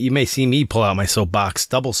you may see me pull out my soapbox,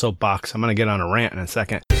 double soapbox. I'm going to get on a rant in a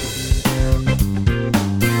second.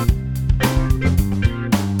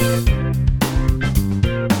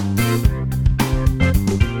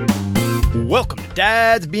 Welcome to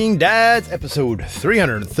Dads Being Dads, episode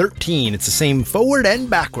 313. It's the same forward and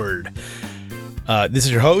backward. This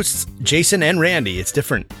is your hosts, Jason and Randy. It's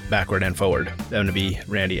different backward and forward. They're going to be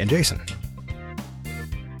Randy and Jason.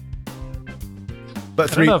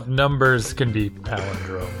 But I don't know if numbers can be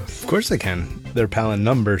palindromes. Of course they can. They're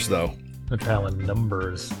numbers, though. They're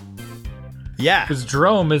numbers. Yeah. Because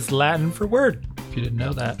drome is Latin for word, if you didn't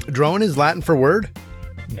know that. Drone is Latin for word?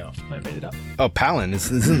 No, I made it up. Oh, palin.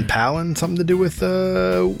 Isn't palin something to do with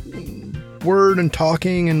word and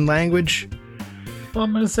talking and language? Well,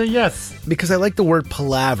 I'm going to say yes. Because I like the word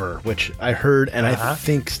palaver, which I heard, and I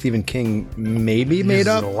think Stephen King maybe made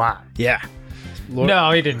up. A lot. Yeah.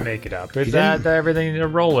 No, he didn't make it up. It's that everything.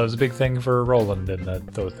 Rolla was a big thing for Roland and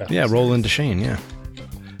those. Yeah, Roland Deschain. Yeah,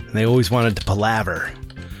 and they always wanted to palaver.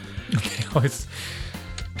 They always.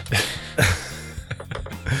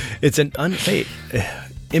 It's an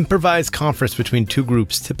improvised conference between two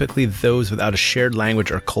groups, typically those without a shared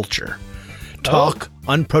language or culture. Talk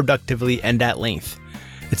unproductively and at length.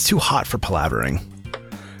 It's too hot for palavering.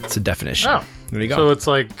 It's a definition. Oh, there you go. So it's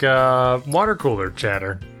like water cooler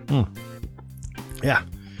chatter. Yeah.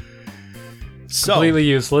 So completely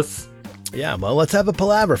useless. Yeah, well, let's have a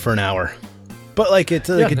palaver for an hour. But like it's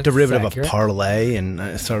like a derivative of parlay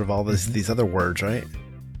and sort of all these other words, right?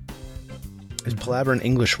 Is palaver an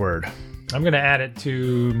English word? I'm going to add it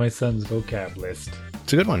to my son's vocab list.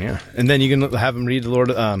 It's a good one, yeah. And then you can have him read the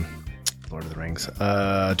Lord of the Rings,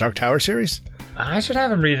 Dark Tower series. I should have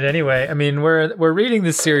him read it anyway. I mean, we're reading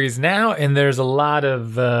this series now, and there's a lot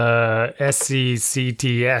of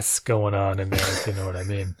SECTS going on in there, if you know what I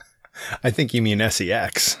mean. I think you mean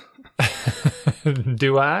SEX.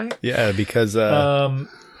 Do I? Yeah, because I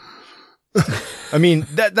mean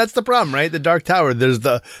that's the problem, right? The Dark Tower. There's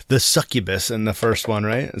the succubus in the first one,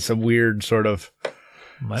 right? It's a weird sort of.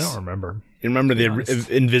 I don't remember. You remember the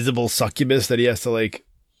invisible succubus that he has to like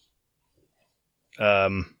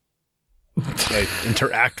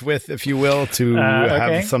interact with, if you will, to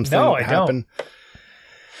have something happen.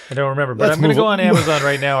 I don't remember, but I'm going to go on Amazon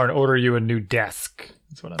right now and order you a new desk.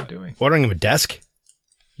 That's what I'm doing. Ordering him a desk?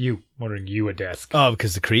 Ordering you a desk. Oh,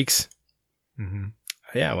 because the creaks? Mm-hmm.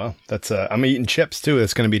 Yeah, well, that's I'm eating chips too.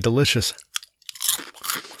 It's going to be delicious.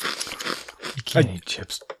 You can't eat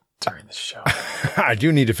chips during the show. I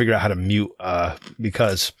do need to figure out how to mute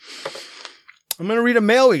because I'm going to read a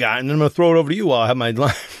mail we got and then I'm going to throw it over to you while I have my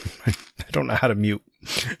line. I don't know how to mute.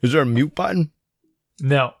 Is there a mute button?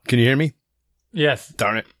 No. Can you hear me? Yes.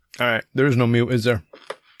 Darn it. All right. There is no mute, is there?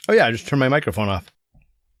 Oh, yeah. I just turned my microphone off.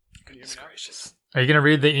 Goodness gracious. Are you going to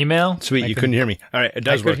read the email? Sweet. You couldn't hear me. All right. It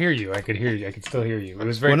does work. I could hear you. I could still hear you. It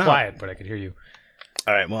was very quiet, but I could hear you.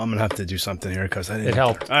 All right. Well, I'm going to have to do something here because I didn't. It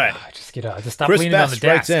helped. All right. Just stop leaning on the desk.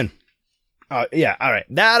 Writes in. Yeah. All right.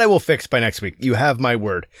 That I will fix by next week. You have my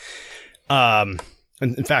word.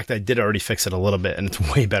 In fact, I did already fix it a little bit, and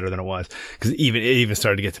it's way better than it was because it even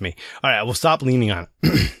started to get to me. All right, I will stop leaning on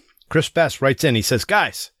it. Chris Best writes in. He says,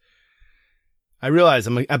 "Guys, I realize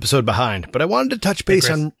I'm an episode behind, but I wanted to touch base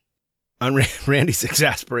on Randy's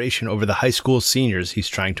exasperation over the high school seniors he's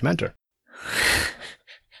trying to mentor.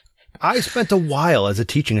 I spent a while as a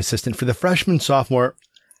teaching assistant for the freshman-sophomore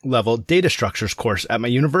level data structures course at my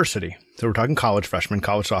university. So we're talking college freshmen,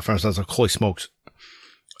 college sophomores. I was like, holy smokes.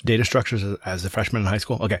 Data structures as a freshman in high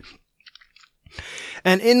school? Okay.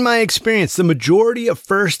 And in my experience, the majority of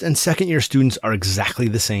first and second year students are exactly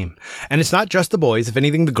the same. And it's not just the boys. If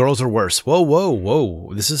anything, the girls are worse.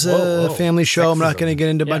 Whoa. This is a family show. Sexism. I'm not going to get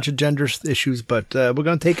into a bunch of gender issues, but we're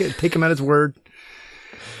going to take him at his word.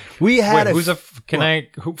 We had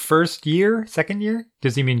first year, second year?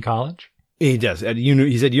 Does he mean college? He does.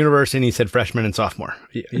 He said university and he said freshman and sophomore.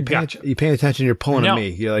 You paying attention? You're pulling at me.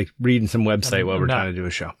 You're like reading some website while we're trying to do a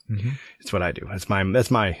show. Mm-hmm. It's what I do. That's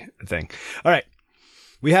my thing. All right.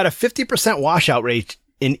 We had a 50% washout rate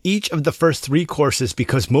in each of the first 3 courses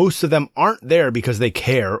because most of them aren't there because they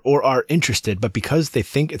care or are interested, but because they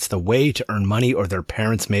think it's the way to earn money or their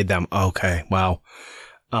parents made them. Okay. Wow.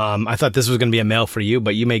 I thought this was going to be a mail for you,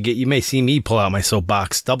 but you may see me pull out my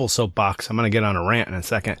soapbox, double soapbox. I'm going to get on a rant in a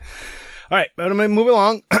second. All right, but I'm going to move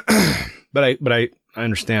along. but I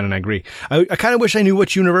understand and I agree. I kind of wish I knew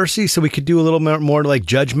which university so we could do a little more like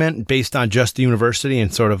judgment based on just the university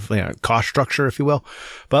and sort of cost structure, if you will.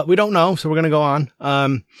 But we don't know, so we're going to go on.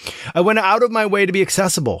 I went out of my way to be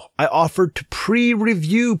accessible. I offered to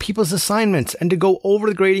pre-review people's assignments and to go over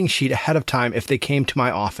the grading sheet ahead of time if they came to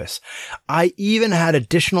my office. I even had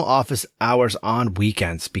additional office hours on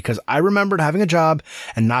weekends because I remembered having a job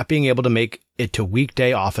and not being able to make it to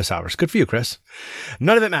weekday office hours. Good for you, Chris.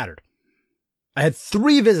 None of it mattered. I had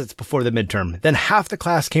 3 visits before the midterm. Then half the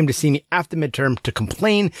class came to see me after midterm to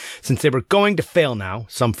complain since they were going to fail now,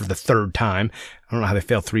 some for the 3rd time. I don't know how they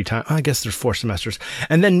failed 3 times. I guess there's 4 semesters.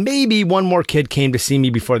 And then maybe one more kid came to see me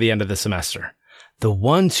before the end of the semester. The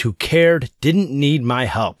ones who cared didn't need my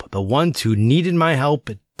help. The ones who needed my help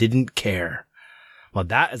didn't care. Well,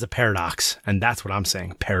 that is a paradox, and that's what I'm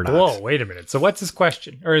saying, paradox. Whoa, wait a minute. So what's his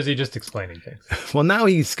question? Or is he just explaining things? Well, now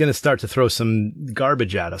he's going to start to throw some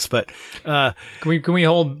garbage at us, but... Can we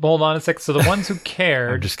hold on a sec? So the ones who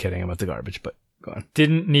cared... I'm just kidding about the garbage, but go on.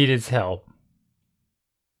 Didn't need his help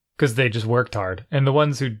because they just worked hard. And the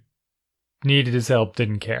ones who needed his help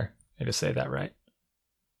didn't care. I just say that right?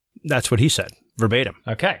 That's what he said, verbatim.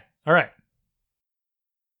 Okay, all right.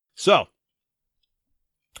 So,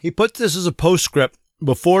 he puts this as a postscript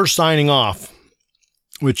before signing off,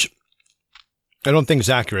 which I don't think is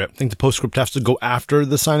accurate. I think the postscript has to go after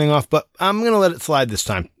the signing off, but I'm going to let it slide this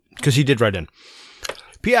time because he did write in.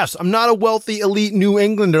 P.S. I'm not a wealthy, elite New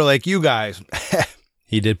Englander like you guys.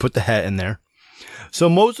 He did put the "het" in there. So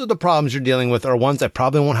most of the problems you're dealing with are ones I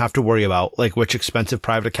probably won't have to worry about, like which expensive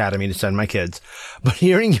private academy to send my kids. But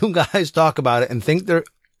hearing you guys talk about it and think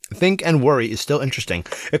and worry is still interesting.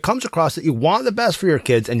 It comes across that you want the best for your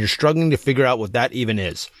kids and you're struggling to figure out what that even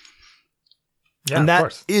is. Yeah, and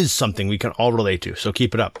that is something we can all relate to. So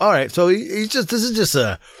keep it up. All right. So this is just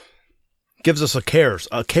gives us a cares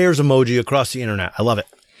emoji across the internet. I love it.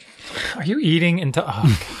 Are you eating into,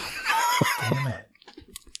 oh, God. Damn it.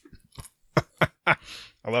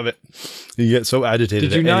 I love it. You get so agitated.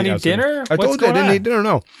 Did you not eat dinner? I told you I didn't eat dinner,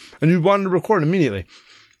 no. And you wanted to record immediately.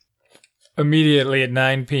 Immediately at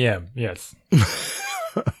 9 p.m., yes.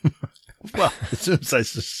 Well, as soon as I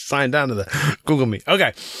signed down to the Google Meet.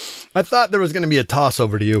 Okay. I thought there was going to be a toss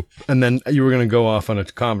over to you, and then you were going to go off on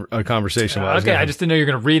a conversation. Okay, I just didn't know you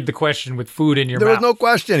were going to read the question with food in your mouth. There was no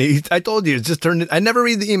question. I told you, it's just turned. I never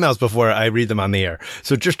read the emails before I read them on the air,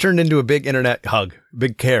 so it just turned into a big internet hug,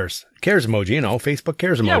 big cares emoji. Facebook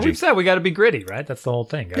cares emoji. Yeah, we've said we got to be gritty, right? That's the whole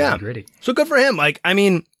thing. Gotta be gritty. So good for him. I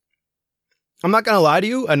mean, I'm not going to lie to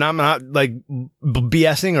you, and I'm not like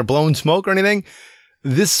BSing or blowing smoke or anything.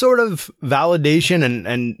 This sort of validation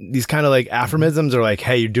and these kind of like aphorisms are like,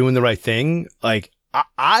 hey, you're doing the right thing. Like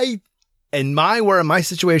in my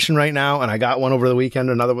situation right now, and I got one over the weekend,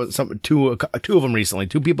 another one, two of them recently.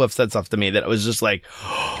 2 people have said stuff to me that it was just like,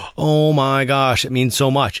 oh my gosh, it means so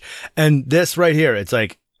much. And this right here, it's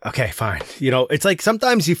like, okay, fine. It's like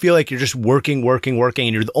sometimes you feel like you're just working,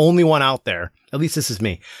 and you're the only one out there. At least this is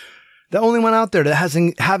me. The only one out there that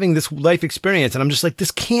having this life experience. And I'm just like,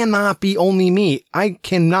 this cannot be only me. I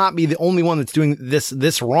cannot be the only one that's doing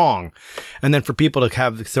this wrong. And then for people to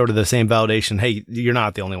have sort of the same validation, hey, you're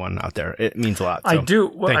not the only one out there. It means a lot. So, I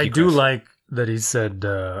do like that he said,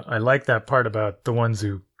 I like that part about the ones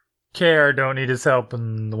who care don't need his help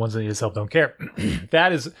and the ones that need his help don't care.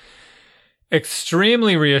 That is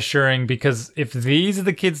extremely reassuring because if these are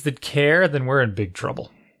the kids that care, then we're in big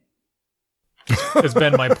trouble. Has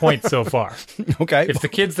been my point so far. Okay. If the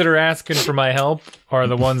kids that are asking for my help are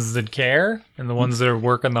the ones that care and the ones that are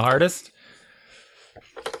working the hardest,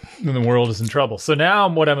 then the world is in trouble. So now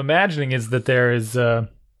what I'm imagining is that there's a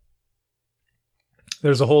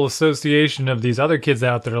whole association of these other kids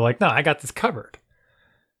out that are like, no, I got this covered.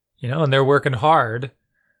 And they're working hard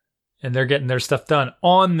and they're getting their stuff done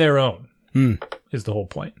on their own is the whole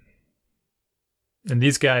point. And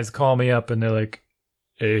these guys call me up and they're like,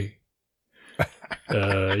 hey,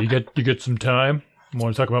 you get some time? I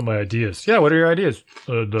want to talk about my ideas. Yeah, what are your ideas?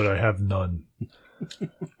 That I have none.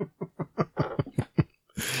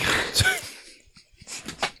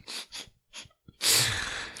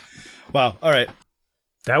 Wow. All right.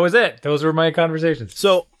 That was it. Those were my conversations.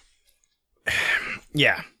 So,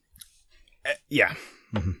 yeah. Yeah.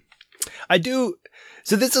 Mm-hmm. I do.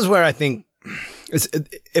 So this is where I think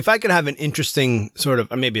if I could have an interesting sort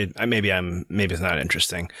of, maybe it's not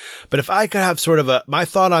interesting, but if I could have sort of my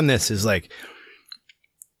thought on this is like,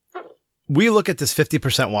 we look at this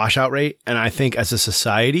 50% washout rate. And I think as a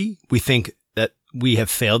society, we think that we have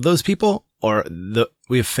failed those people or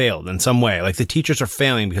we have failed in some way. Like the teachers are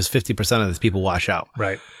failing because 50% of these people wash out.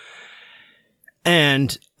 Right.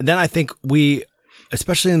 And then I think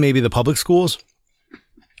especially in maybe the public schools,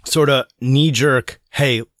 sort of knee jerk,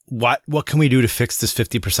 hey, what can we do to fix this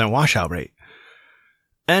 50% washout rate?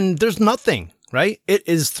 And there's nothing, right? It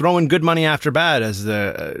is throwing good money after bad, as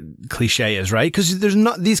the cliche is, right? Because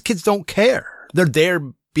these kids don't care. They're there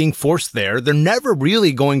being forced there. They're never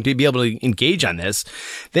really going to be able to engage on this.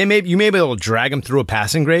 You may be able to drag them through a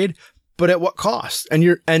passing grade, but at what cost?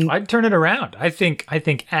 And I'd turn it around. I think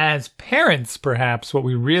as parents, perhaps what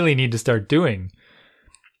we really need to start doing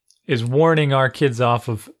is warning our kids off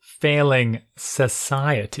of failing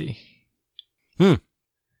society. Mm-hmm.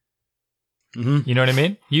 You know what I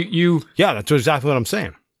mean? Yeah, that's exactly what I'm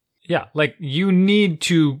saying. Yeah, like you need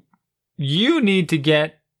to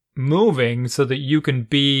get moving so that you can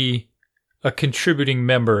be a contributing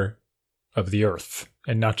member of the earth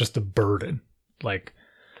and not just a burden. Like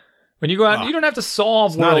when you go out, you don't have to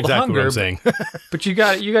solve world not exactly hunger, what I'm saying. but you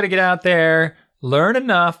got to get out there, learn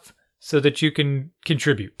enough so that you can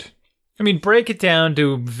contribute. I mean, break it down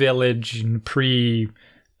to village and what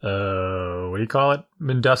do you call it?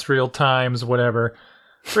 Industrial times, whatever.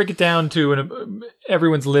 Break it down to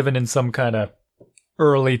everyone's living in some kind of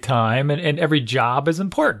early time, and every job is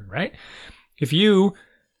important, right? If your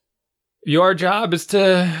job is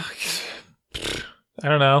to, I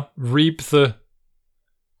don't know, reap the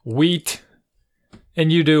wheat,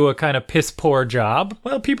 and you do a kind of piss poor job,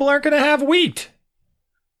 well, people aren't going to have wheat.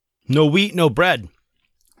 No wheat, no bread.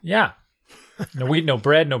 Yeah. No wheat, no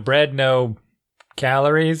bread, no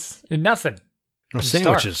calories, nothing. No You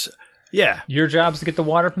sandwiches. starve. Yeah. Your job's to get the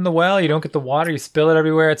water from the well. You don't get the water. You spill it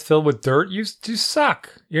everywhere. It's filled with dirt. You suck.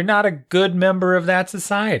 You're not a good member of that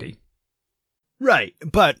society. Right.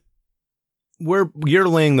 But you're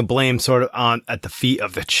laying the blame sort of at the feet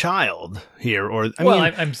of the child here.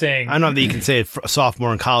 I'm saying, I don't know that you can say a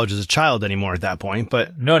sophomore in college is a child anymore at that point,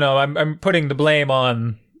 but no, I'm putting the blame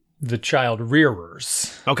on the child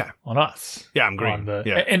rearers. Okay. On us. Yeah, I'm agreeing.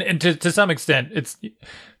 Yeah. And to some extent, it's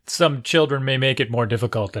some children may make it more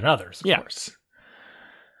difficult than others, of course.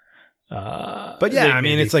 But yeah, I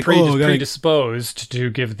mean, it's like predisposed to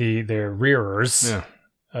give their rearers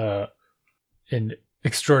an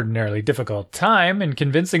extraordinarily difficult time in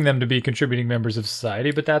convincing them to be contributing members of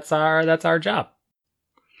society. But that's our job.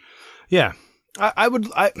 Yeah,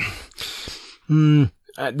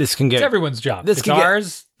 this can get it's everyone's job. This it's can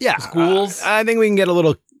ours. Yeah, schools. I think we can get a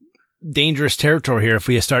little dangerous territory here if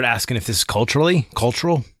we start asking if this is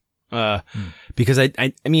cultural. Because I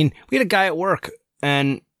mean, we had a guy at work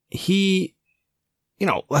and he,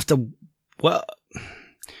 left I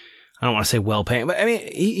don't want to say well-paying, but I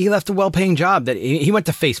mean, he left a well-paying job that he went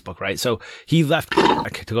to Facebook, right? So he left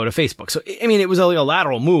to go to Facebook. So, I mean, it was a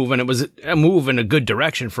lateral move, and it was a move in a good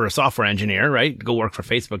direction for a software engineer, right? Go work for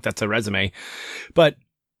Facebook. That's a resume. But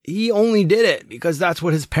he only did it because that's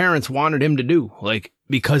what his parents wanted him to do. Like,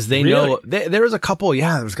 because they know there was a couple.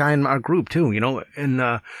 Yeah, there was a guy in our group too,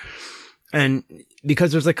 and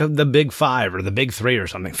because there's like the big five or the big three or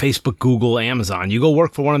something, Facebook, Google, Amazon, you go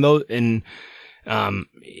work for one of those, and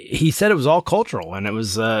he said it was all cultural, and it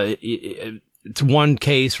was it's one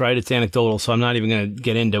case, right? It's anecdotal, so I'm not even going to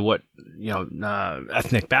get into what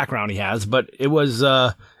ethnic background he has, but it was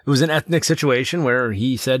an ethnic situation where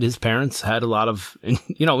he said his parents had a lot of, and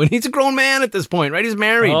he's a grown man at this point, right? He's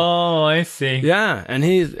married. Oh, I see. Yeah,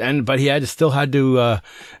 but he still had to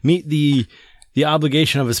meet the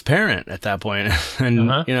obligation of his parent at that point,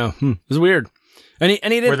 and it was weird. And he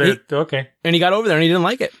didn't. Okay. And he got over there and he didn't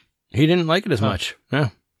like it. He didn't like it as much. Yeah.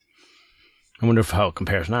 I wonder how it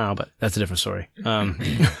compares now, but that's a different story.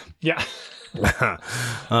 Yeah.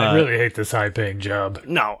 I really hate this high-paying job.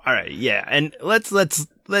 No. All right. Yeah. And let's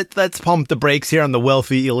pump the brakes here on the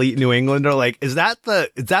wealthy elite New Englander. Like, is that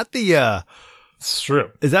it's true.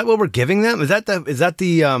 Is that what we're giving them? Is that the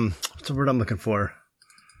what's the word I'm looking for?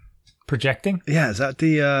 Projecting? Yeah. Is that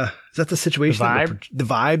the situation? The vibe? The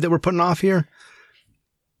vibe that we're putting off here?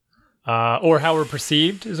 Or how we're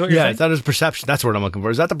perceived is what you're saying? Yeah, that is perception. That's what I'm looking for.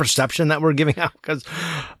 Is that the perception that we're giving out? Because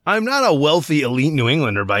I'm not a wealthy elite New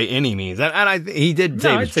Englander by any means. And he did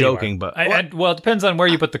say he was joking, but well, it depends on where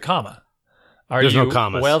you put the comma. There's no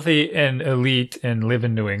commas. Wealthy and elite and live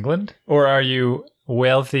in New England, or are you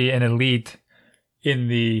wealthy and elite in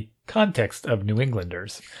the context of New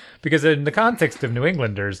Englanders? Because in the context of New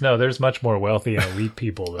Englanders, no, there's much more wealthy and elite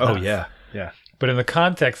people than us. Yeah. But in the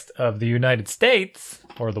context of the United States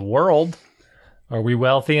or the world, are we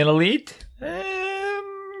wealthy and elite?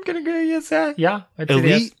 I'm gonna go yes, yeah. I'd say elite.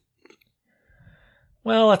 yes.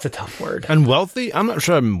 Well, that's a tough word. And wealthy? I'm not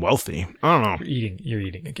sure I'm wealthy. I don't know. You're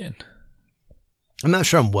eating again. I'm not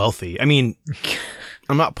sure I'm wealthy. I mean,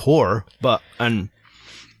 I'm not poor, but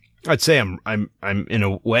I'd say I'm in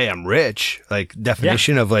a way I'm rich. Like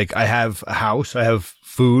definition of like I have a house, I have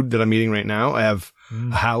food that I'm eating right now, I have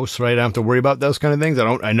a house, right? I don't have to worry about those kind of things.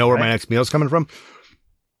 I know where my next meal is coming from.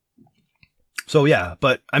 So yeah,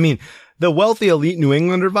 but I mean, the wealthy elite New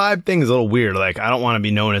Englander vibe thing is a little weird. Like I don't want to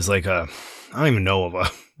be known as like I don't even know of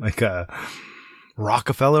a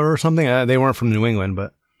Rockefeller or something. They weren't from New England,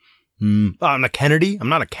 but I'm a Kennedy. I'm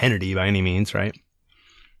not a Kennedy by any means, right?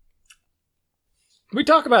 We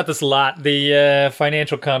talk about this a lot. The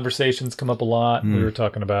financial conversations come up a lot. We were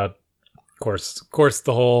talking about, of course,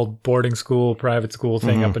 the whole boarding school, private school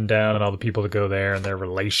thing up and down, and all the people that go there and their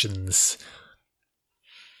relations.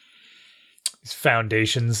 These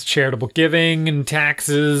foundations, charitable giving, and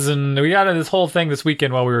taxes, and we got into this whole thing this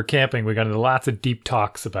weekend while we were camping. We got into lots of deep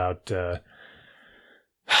talks about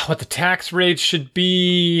what the tax rates should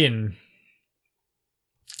be, and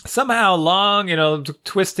somehow long,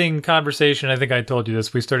 twisting conversation. I think I told you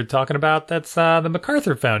this. We started talking about that's the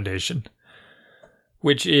MacArthur Foundation,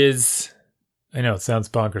 which is, I know it sounds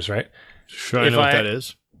bonkers, right? Sure, I know what that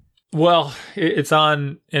is. Well, it's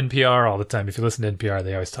on NPR all the time. If you listen to NPR,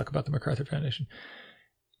 they always talk about the MacArthur Foundation.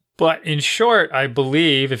 But in short, I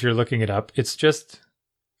believe, if you're looking it up, it's just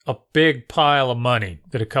a big pile of money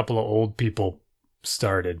that a couple of old people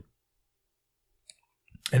started.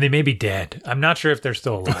 And they may be dead. I'm not sure if they're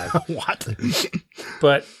still alive. What?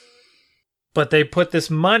 But they put this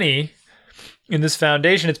money in this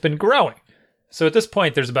foundation. It's been growing. So at this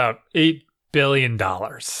point, there's about $8 billion.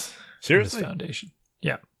 Seriously? In this foundation.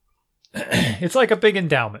 Yeah. It's like a big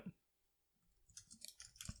endowment.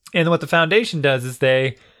 And what the foundation does is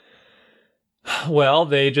they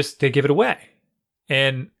give it away.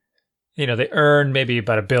 And, they earn maybe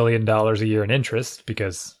about $1 billion a year in interest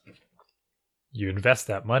because you invest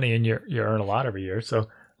that money and you earn a lot every year. So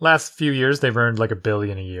last few years, they've earned like $1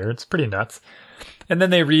 billion a year. It's pretty nuts. And then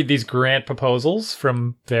they read these grant proposals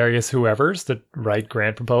from various whoever's that write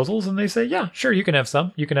grant proposals. And they say, yeah, sure, you can have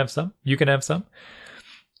some. You can have some. You can have some.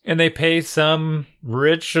 And they pay some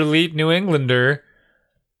rich elite New Englander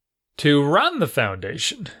to run the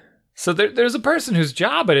foundation. So there's a person whose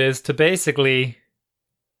job it is to basically,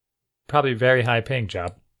 probably a very high paying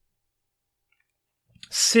job,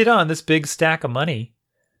 sit on this big stack of money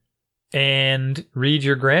and read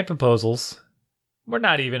your grant proposals. Or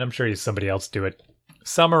not even, I'm sure somebody else do it.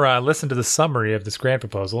 Listen to the summary of this grant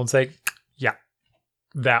proposal and say, yeah,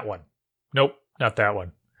 that one. Nope, not that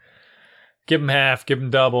one. Give them half, give them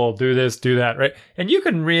double, do this, do that, right? And you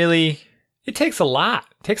can really, it takes a lot.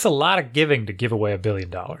 It takes a lot of giving to give away $1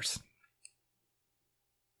 billion.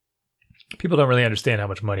 People don't really understand how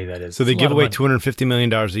much money that is. So they give away $250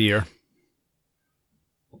 million a year.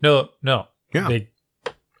 No. Yeah.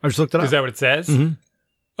 I just looked it up. Is that what it says? Mm-hmm.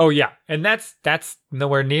 Oh, yeah. And that's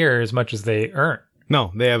nowhere near as much as they earn.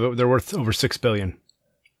 No, they're worth over $6 billion.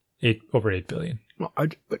 Over $8 billion. Well,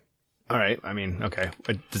 all right. I mean, okay.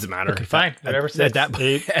 Does it matter? Okay, fine. Whatever. At that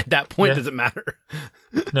point, does it matter?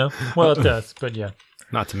 No. Well, it does, but yeah.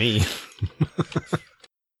 Not to me.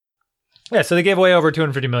 Yeah, so they gave away over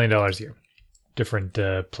 $250 million a year. Different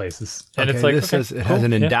places. And it's like, says it has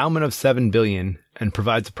an endowment of $7 billion and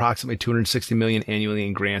provides approximately $260 million annually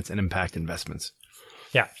in grants and impact investments.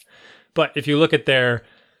 Yeah. But if you look at their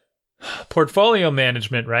portfolio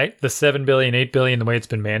management, right? The $7 billion, $8 billion, the way it's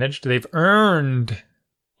been managed, they've earned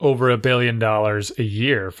over $1 billion a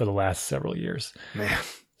year for the last several years. Man.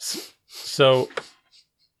 So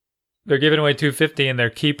they're giving away $250 and they're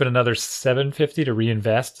keeping another $750 to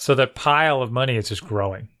reinvest. So that pile of money is just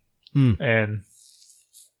growing. And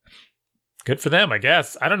good for them, I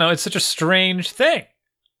guess. I don't know. It's such a strange thing.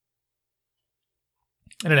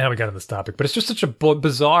 I don't know how we got on this topic, but it's just such a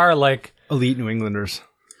bizarre, like... Elite New Englanders.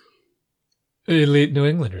 Elite New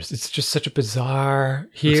Englanders. It's just such a bizarre...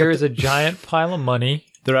 Here is a giant pile of money.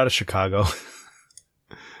 They're out of Chicago.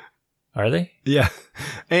 Are they? Yeah.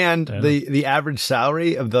 And the average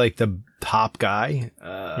salary of the top guy...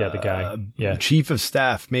 the guy. Yeah. Chief of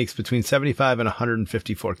staff makes between $75,000 and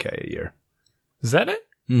 $154,000 a year. Is that it?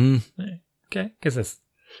 Mm-hmm. Okay. Because that's...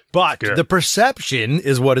 But the perception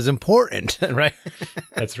is what is important, right?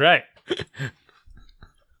 That's right.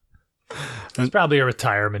 It's probably a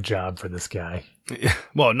retirement job for this guy. Yeah.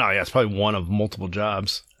 Well, no, yeah, it's probably one of multiple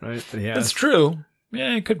jobs, right? That's true.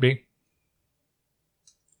 Yeah, it could be.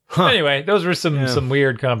 Huh. Anyway, those were some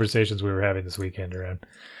weird conversations we were having this weekend around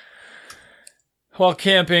while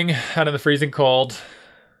camping out in the freezing cold.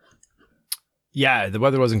 Yeah, the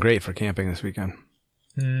weather wasn't great for camping this weekend.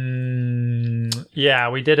 Yeah,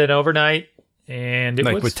 we did it overnight, and it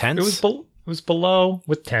was with tents. It was below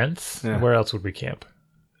with tents. Yeah. Where else would we camp?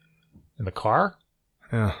 In the car?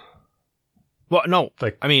 Yeah. Well, no,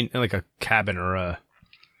 Like- I mean, like a cabin or a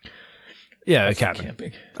cabin.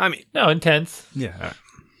 Camping. I mean, No, intense. yeah. All right.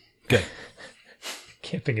 Good.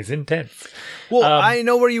 Camping is intense. Well, I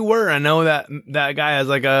know where you were. I know that guy has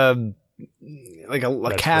like a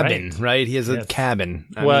That's cabin, right? He has a Yes. cabin.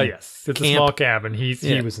 I Well, mean, yes, it's a camp. small cabin. He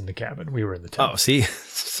Yeah. was in the cabin. We were in the tent. Oh, see,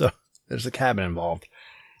 so there's a cabin involved.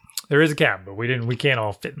 There is a cabin, but we can't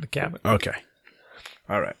all fit in the cabin. Okay.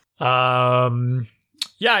 All right.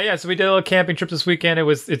 Yeah. So we did a little camping trip this weekend.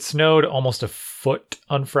 It snowed almost a foot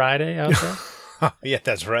on Friday out there, Yeah,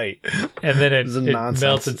 that's right. and then it This is nonsense.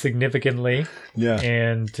 melted significantly. Yeah.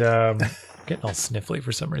 And getting all sniffly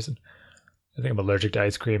for some reason. I think I'm allergic to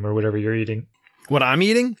ice cream or whatever you're eating. What I'm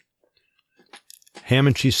eating? Ham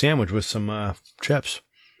and cheese sandwich with some chips.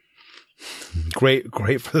 Great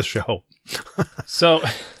for the show. So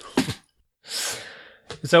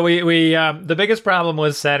we the biggest problem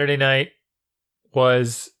was Saturday night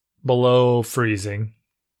was below freezing,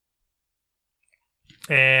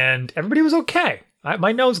 and everybody was okay.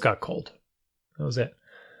 My nose got cold. That was it.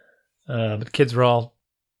 But the kids were all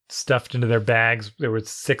stuffed into their bags. There were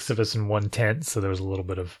 6 of us in one tent, so there was a little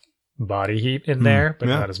bit of body heat in there, but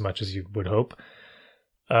yeah. not as much as you would hope.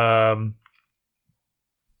 And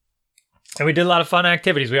we did a lot of fun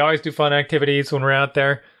activities. We always do fun activities when we're out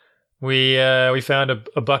there. We found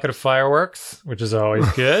a bucket of fireworks, which is always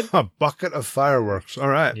good. A bucket of fireworks. All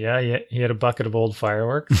right. Yeah, he had a bucket of old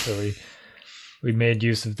fireworks, so we made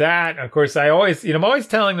use of that. Of course, I'm always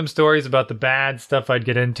telling them stories about the bad stuff I'd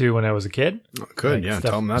get into when I was a kid. Good. Like Yeah.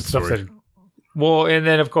 stuff- Tell them that stuff story. Well, and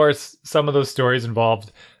then of course some of those stories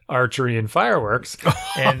involved archery and fireworks.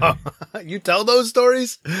 And You tell those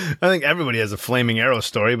stories? I think everybody has a flaming arrow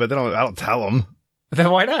story, but I don't tell them then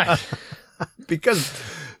why not? because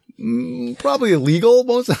probably illegal.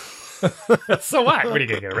 Most. So what? What are you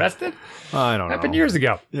gonna get arrested? I don't know. Happened years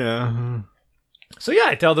ago. Yeah. So yeah,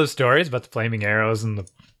 I tell those stories about the flaming arrows and the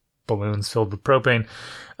balloons filled with propane.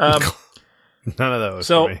 None of those.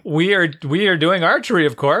 So for me. we are doing archery,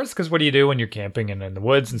 of course, because what do you do when you're camping and in the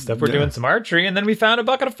woods and stuff? We're Yeah. doing some archery, and then we found a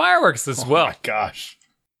bucket of fireworks as well. My gosh.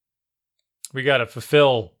 We got to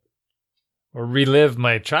fulfill or relive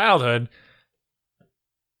my childhood.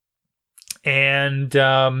 And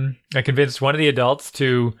I convinced one of the adults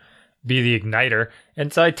to be the igniter.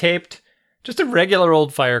 And so I taped just a regular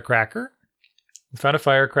old firecracker. Found a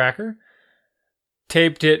firecracker.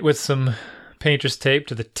 Taped it with some painter's tape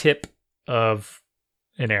to the tip of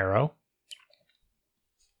an arrow.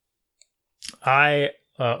 I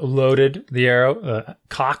loaded the arrow,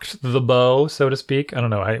 cocked the bow, so to speak. I don't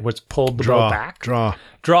know. I pulled the bow back. Draw.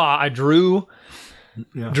 I drew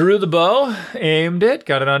the bow, aimed it,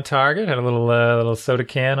 got it on target, had a little soda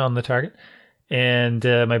can on the target, and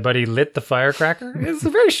my buddy lit the firecracker. It's a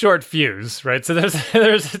very short fuse, right? So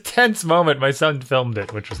there's a tense moment. My son filmed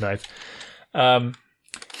it, which was nice.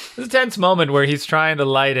 There's a tense moment where he's trying to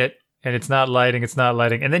light it, and it's not lighting,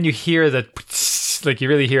 and then you hear the like you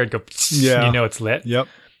really hear it go. Yeah. And you know it's lit. Yep.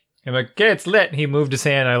 I'm like, okay, it's lit. And he moved his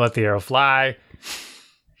hand, and I let the arrow fly.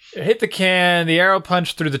 It hit the can. The arrow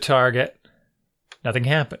punched through the target. Nothing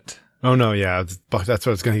happened. Oh no, yeah, that's what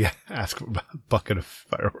I was going to ask about. A bucket of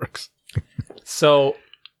fireworks. So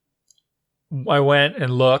I went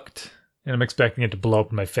and looked, and I'm expecting it to blow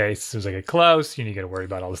up in my face as soon as I get close. You got to worry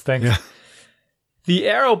about all these things. Yeah. The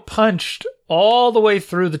arrow punched all the way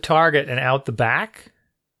through the target and out the back,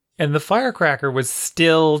 and the firecracker was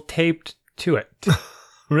still taped to it.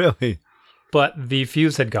 Really? But the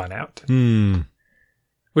fuse had gone out, Hmm.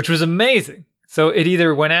 which was amazing. So it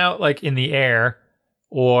either went out like in the air,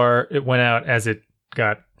 or it went out as it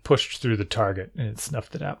got pushed through the target and it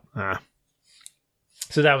snuffed it out. Ah.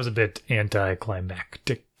 So that was a bit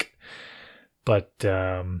anticlimactic. But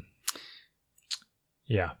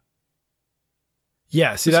yeah.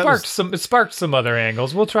 Yeah, see, It sparked some other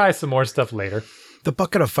angles. We'll try some more stuff later. the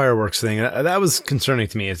bucket of fireworks thing. That was concerning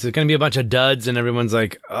to me. It's going to be a bunch of duds, and everyone's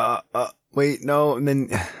like, wait, no, and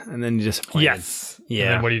then you disappointed. Yes. Yeah.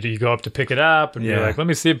 And then what do? You go up to pick it up, and you're Yeah. like, let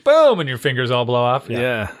me see it. Boom, and your fingers all blow off.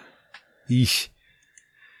 Yeah. Yeesh.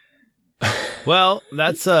 Well,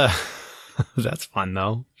 that's that's fun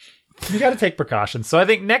though. You got to take precautions. So I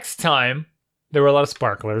think next time there were a lot of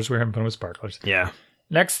sparklers. We were having fun with sparklers. Yeah.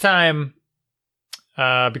 Next time,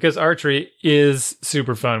 because archery is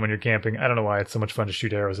super fun when you're camping. I don't know why it's so much fun to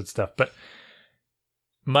shoot arrows at stuff, but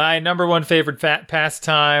my number one favorite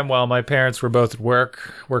pastime while my parents were both at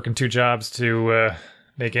work, working 2 jobs to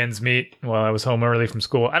make ends meet while I was home early from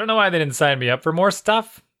school. I don't know why they didn't sign me up for more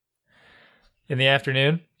stuff in the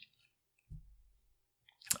afternoon.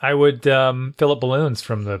 I would fill up balloons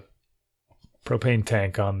from the propane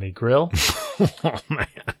tank on the grill. Oh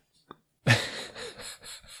man.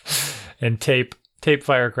 and tape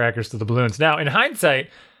firecrackers to the balloons. Now, in hindsight,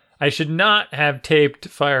 I should not have taped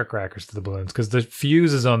firecrackers to the balloons because the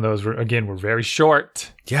fuses on those were very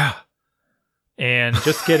short. Yeah. And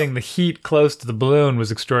just getting the heat close to the balloon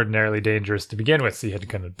was extraordinarily dangerous to begin with, so you had to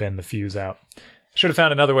kind of bend the fuse out. Should have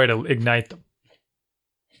found another way to ignite them.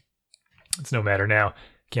 It's no matter now.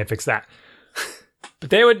 Can't fix that. But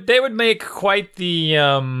they would make quite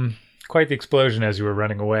the explosion as you were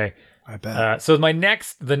running away. I bet. So the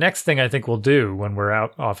next thing I think we'll do when we're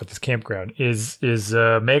off at this campground is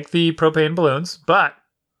make the propane balloons, but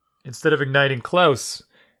instead of igniting close,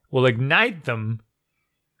 we'll ignite them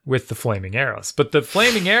with the flaming arrows. But the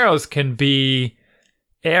flaming arrows can be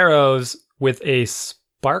arrows with a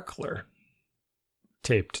sparkler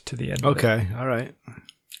taped to the end. Okay, all right.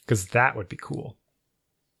 Because that would be cool.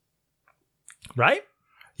 Right?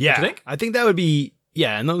 Yeah. You think? I think that would be,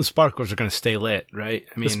 yeah, and those sparklers are going to stay lit, right?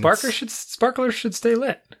 I mean, the sparklers should stay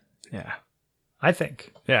lit. Yeah. I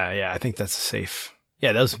think. Yeah, I think that's safe.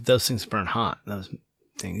 Yeah, those things burn hot. Those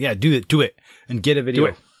things. Yeah, do it. And get a video.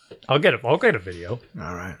 Do it. I'll get a video.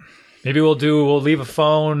 All right. Maybe we'll leave a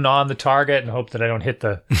phone on the target and hope that I don't hit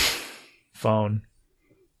the phone.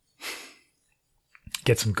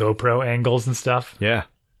 Get some GoPro angles and stuff. Yeah.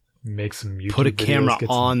 Make some YouTube Put a videos, camera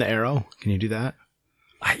on the arrow. Can you do that?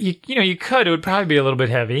 You could. It would probably be a little bit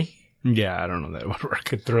heavy. Yeah, I don't know that would work.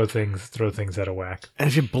 Could throw things out of whack. And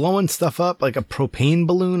if you're blowing stuff up like a propane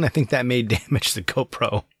balloon, I think that may damage the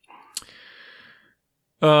GoPro.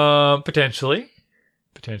 Potentially.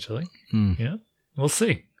 Yeah, we'll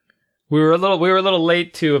see. We were a little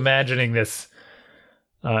late to imagining this,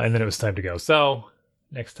 and then it was time to go. So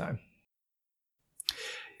next time.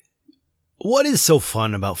 What is so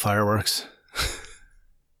fun about fireworks?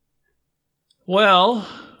 Well,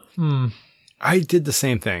 I did the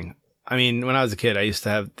same thing. I mean, when I was a kid, I used to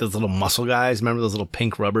have those little muscle guys. Remember those little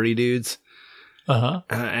pink rubbery dudes? Uh-huh.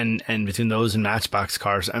 And between those and Matchbox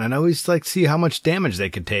cars, and I'd always like see how much damage they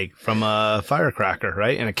could take from a firecracker,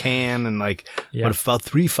 right? In a can, and like, What about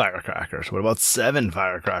 3 firecrackers? What about 7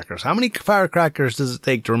 firecrackers? How many firecrackers does it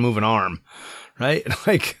take to remove an arm, right?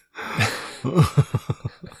 Like, how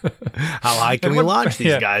high can we launch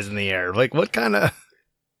these guys in the air? Like, what kind of?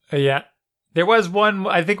 Yeah. There was one,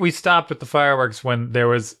 I think we stopped at the fireworks when there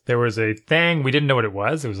was a thing, we didn't know what it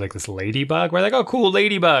was. It was like this ladybug. We're like, oh, cool,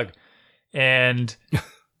 ladybug. And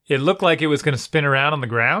it looked like it was going to spin around on the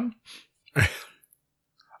ground.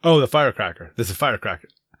 Oh, the firecracker. This is a firecracker.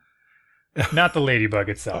 Not the ladybug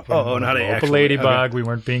itself. Not an actual ladybug. Okay. We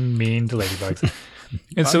weren't being mean to ladybugs.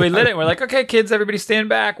 And so we lit it. We're like, okay, kids, everybody stand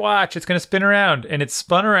back. Watch. It's going to spin around. And it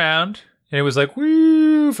spun around. And it was like,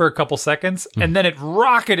 woo, for a couple seconds. And then it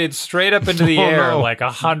rocketed straight up into the air like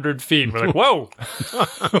 100 feet. We're like, whoa.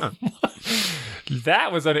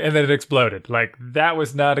 That was, and then it exploded. Like, that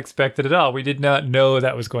was not expected at all. We did not know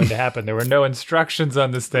that was going to happen. There were no instructions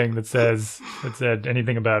on this thing that said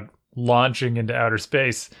anything about launching into outer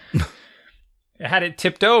space. Had it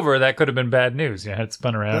tipped over, that could have been bad news. Had it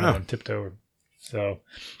spun around and tipped over. So,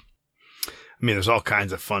 I mean, there's all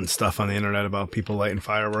kinds of fun stuff on the internet about people lighting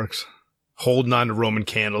fireworks, holding on to Roman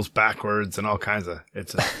candles backwards, and all kinds of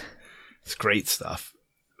it's great stuff.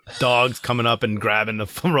 Dogs coming up and grabbing the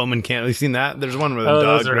Roman candle. You seen that? There's one where the dog.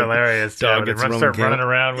 Those are hilarious. Dog gets start running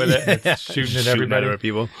around with it, and it's shooting at everybody. At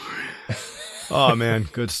people. Oh man,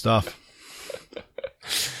 good stuff.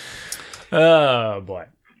 Oh boy.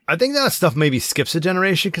 I think that stuff maybe skips a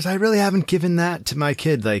generation because I really haven't given that to my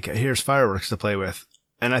kid. Like, here's fireworks to play with.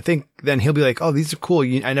 And I think then he'll be like, oh, these are cool.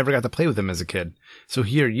 I never got to play with them as a kid. So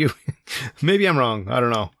here, maybe I'm wrong. I don't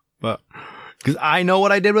know. But because I know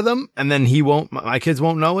what I did with them, and then my kids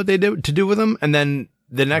won't know what they did to do with them. And then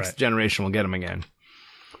the next generation will get them again.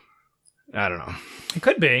 I don't know. It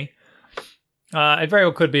could be. It very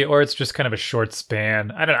well could be, or it's just kind of a short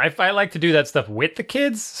span. I don't know. I like to do that stuff with the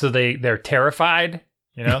kids, so they're terrified.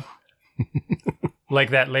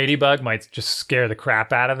 Like that ladybug might just scare the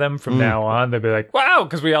crap out of them from now on. They'll be like, wow,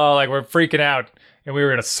 because we all we're freaking out and we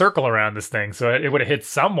were in a circle around this thing. So it would have hit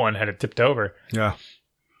someone had it tipped over. Yeah.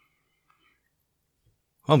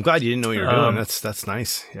 Well, I'm glad you didn't know what you were doing. That's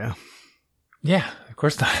nice. Yeah. Yeah, of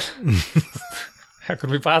course not. How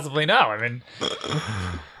could we possibly know? I mean,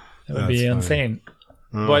 that would be insane.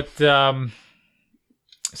 But so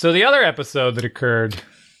the other episode that occurred,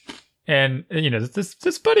 and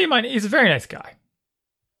this buddy of mine, he's a very nice guy.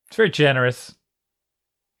 He's very generous.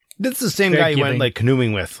 This is the same guy you went like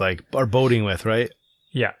canoeing with, or boating with, right?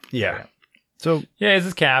 Yeah. So yeah, it's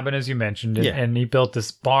his cabin, as you mentioned, and he built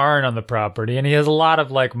this barn on the property, and he has a lot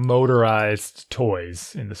of like motorized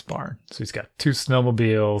toys in this barn. So he's got 2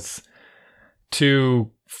 snowmobiles,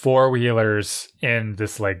 2 4-wheelers and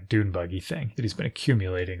this like dune buggy thing that he's been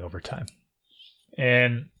accumulating over time.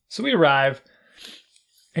 And so we arrive,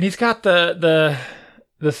 and he's got the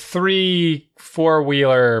 3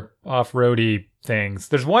 4-wheeler off-roady things.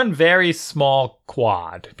 There's one very small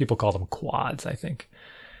quad. People call them quads, I think,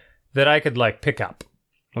 that I could like pick up.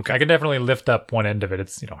 Okay. I could definitely lift up one end of it.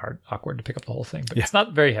 It's, awkward to pick up the whole thing, but it's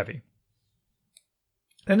not very heavy.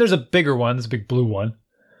 And there's a bigger one, this big blue one.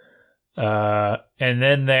 And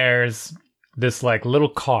then there's this like little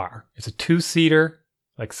car. It's a 2-seater,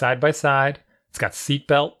 like side by side. It's got seat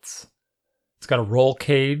belts. It's got a roll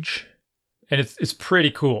cage, and it's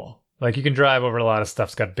pretty cool. Like you can drive over a lot of stuff.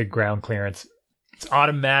 It's got big ground clearance. It's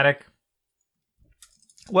automatic.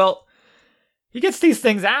 Well, he gets these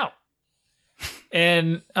things out,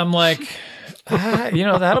 and I'm like,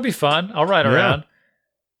 that'll be fun. I'll ride around.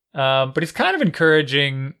 But he's kind of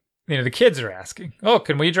encouraging. The kids are asking, "Oh,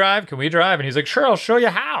 can we drive? Can we drive?" And he's like, "Sure, I'll show you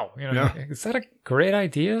how." Is that a great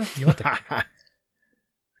idea? You want the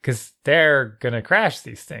because they're gonna crash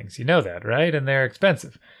these things. You know that, right? And they're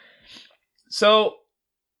expensive. So,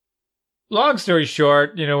 long story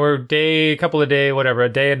short, we're a day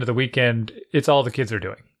into the weekend. It's all the kids are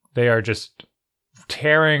doing. They are just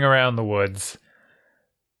tearing around the woods,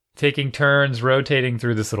 taking turns, rotating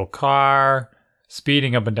through this little car,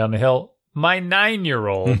 speeding up and down the hill. My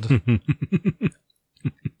 9-year-old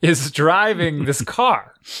is driving this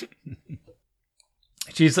car.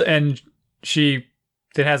 She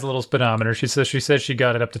it has a little speedometer. She says she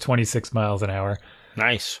got it up to 26 miles an hour.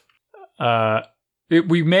 Nice.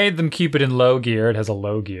 We made them keep it in low gear. It has a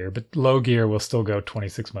low gear, but low gear will still go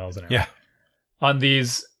 26 miles an hour. Yeah. On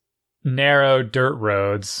these narrow dirt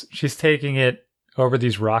roads, she's taking it over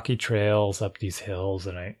these rocky trails, up these hills,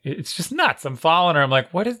 and it's just nuts. I'm following her. I'm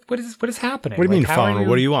like, what is happening? What do you mean following her?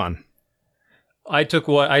 What are you on? I took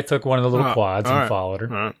one of the little quads and followed her.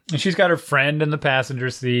 Right. And she's got her friend in the passenger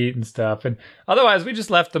seat and stuff. And otherwise, we just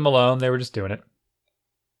left them alone. They were just doing it.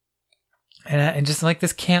 And just like,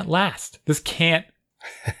 this can't last. This can't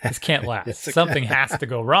last. Yes, Something has to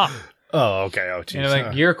go wrong. Oh, okay. Oh, geez. And I'm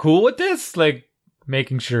like, you're cool with this? Like,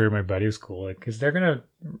 making sure my buddy was cool. Because they're going to...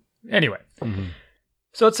 Anyway. Mm-hmm.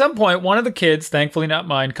 So at some point, one of the kids, thankfully not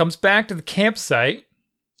mine, comes back to the campsite.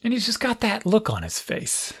 And he's just got that look on his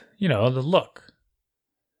face. The look.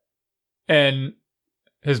 And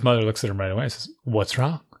his mother looks at him right away and says, "What's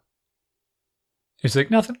wrong?" He's like,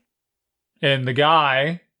 "Nothing." And the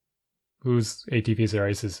guy, who's ATV's there,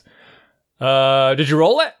 he says, "Did you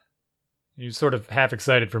roll it?" He's sort of half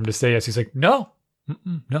excited for him to say yes. He's like, "No,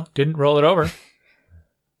 no, didn't roll it over."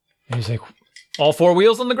 And he's like, "All 4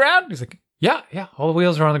 wheels on the ground?" He's like, yeah, all the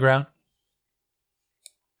wheels are on the ground."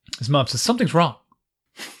 His mom says, "Something's wrong.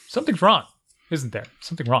 Something's wrong, isn't there?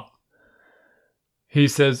 Something wrong." He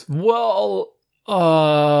says, "Well,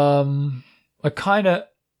 I kind of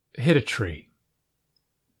hit a tree."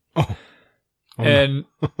 Oh and,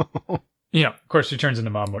 of course, she turns into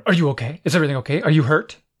mom mode. "Are you okay? Is everything okay? Are you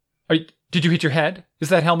hurt? Did you hit your head? Is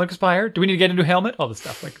that helmet expired? Do we need to get a new helmet?" All this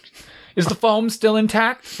stuff. Like, is the foam still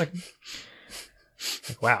intact? Like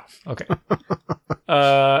wow. Okay.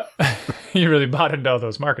 You really bought into all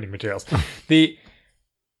those marketing materials.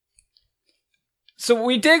 So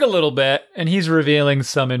we dig a little bit, and he's revealing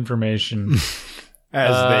some information.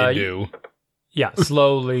 As they do. Yeah,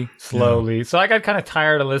 slowly. Yeah. So I got kind of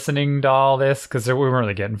tired of listening to all this, because we weren't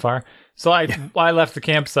really getting far. So I left the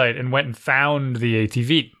campsite and went and found the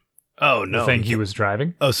ATV. Oh, no. The thing he was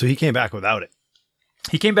driving. Oh, so he came back without it.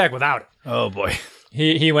 He came back without it. Oh, boy.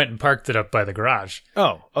 He went and parked it up by the garage.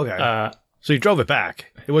 Oh, okay. So he drove it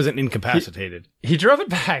back. It wasn't incapacitated. He drove it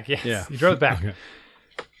back, yes. Yeah. He drove it back. Okay.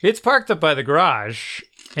 It's parked up by the garage,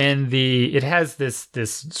 and it has this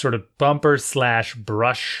sort of bumper /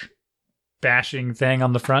 brush bashing thing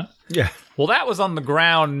on the front. Yeah. Well, that was on the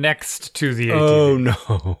ground next to the ATV. Oh,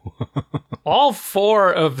 no. All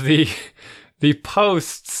 4 of the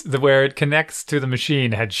posts where it connects to the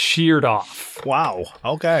machine had sheared off. Wow.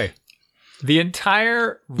 Okay. The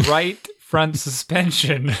entire right front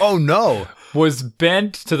suspension. Oh, no. Was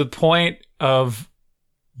bent to the point of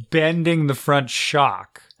bending the front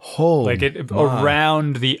shock.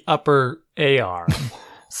 Around the upper A-arm.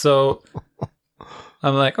 So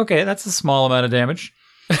I'm like, okay, that's a small amount of damage.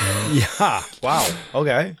 Yeah. Wow.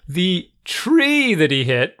 Okay. The tree that he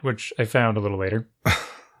hit, which I found a little later,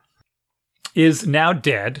 is now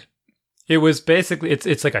dead. It was basically,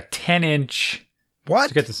 it's like a 10-inch. What?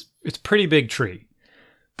 To get this, it's a pretty big tree.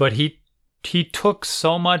 But he took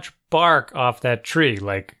so much bark off that tree,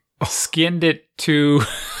 like skinned it to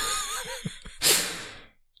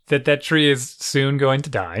that tree is soon going to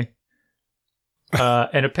die.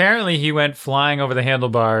 And apparently he went flying over the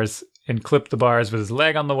handlebars and clipped the bars with his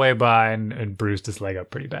leg on the way by and bruised his leg up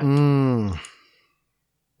pretty bad.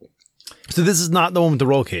 So this is not the one with the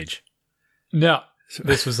roll cage? No.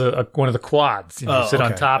 This was one of the quads. You sit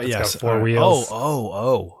on top. It's got 4 wheels.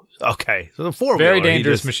 Okay. So the 4 very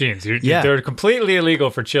dangerous machines. They're completely illegal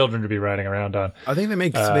for children to be riding around on. I think they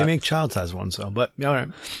make child size ones, so but all right.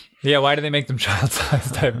 Yeah, why do they make them child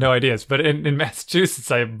sized? I have no ideas. But in Massachusetts,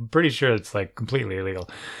 I'm pretty sure it's like completely illegal.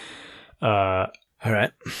 All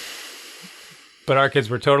right. But our kids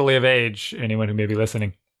were totally of age. Anyone who may be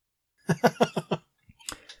listening.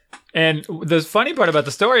 And the funny part about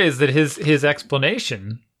the story is that his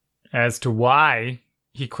explanation as to why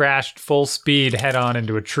he crashed full speed head on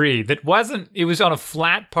into a tree it was on a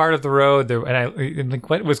flat part of the road. And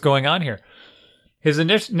what was going on here? His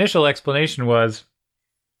initial explanation was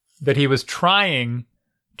that he was trying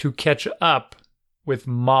to catch up with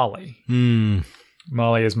Molly.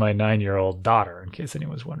 Molly is my 9-year-old daughter, in case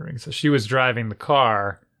anyone was wondering. So she was driving the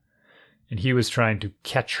car, and he was trying to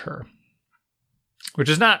catch her, which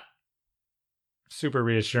is not super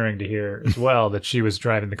reassuring to hear as well, that she was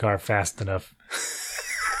driving the car fast enough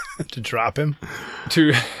to drop him,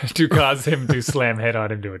 to cause him to slam head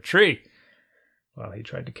on into a tree while he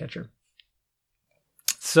tried to catch her.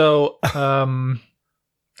 So,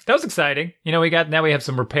 that was exciting. We have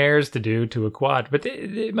some repairs to do to a quad, but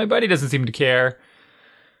my buddy doesn't seem to care.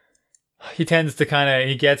 He tends to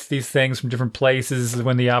he gets these things from different places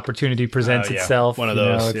when the opportunity presents itself. One of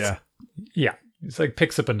those, Yeah. It's like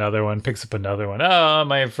picks up another one. Oh,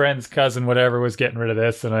 my friend's cousin, whatever, was getting rid of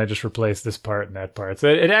this, and I just replaced this part and that part. So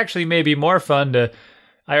it actually may be more fun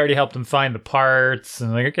I already helped him find the parts,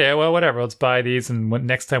 and okay, well, whatever, let's buy these, and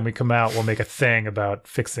next time we come out, we'll make a thing about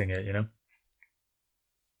fixing it,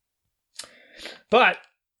 But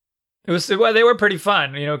they were pretty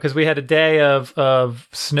fun, because we had a day of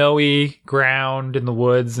snowy ground in the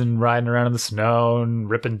woods and riding around in the snow and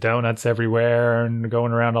ripping donuts everywhere and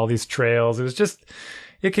going around all these trails. It was just,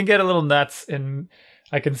 it can get a little nuts, and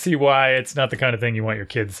I can see why it's not the kind of thing you want your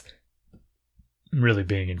kids really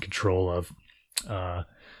being in control of.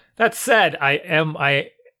 That said, I'm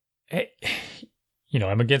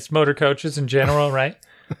against motor coaches in general, right?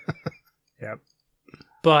 Yep.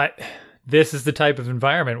 But this is the type of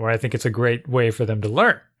environment where I think it's a great way for them to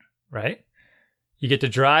learn, right? You get to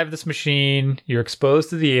drive this machine. You're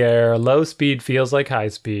exposed to the air. Low speed feels like high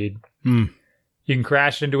speed. You can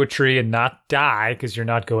crash into a tree and not die because you're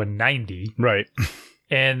not going 90. Right.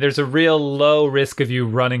 And there's a real low risk of you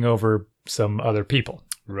running over some other people.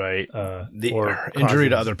 Right. The injury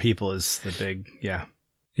to other people is the big,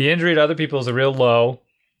 The injury to other people is a real low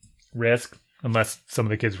risk, unless some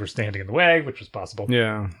of the kids were standing in the way, which was possible.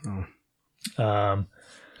 Yeah.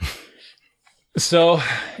 So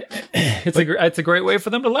it's a great way for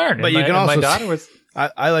them to learn. But my daughter was.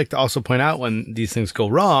 I like to also point out when these things go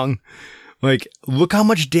wrong, like, look how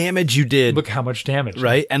much damage you did. Look how much damage,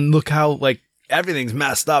 right? And look how everything's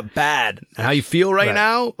messed up bad. And how you feel right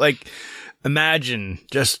now, imagine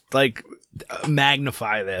just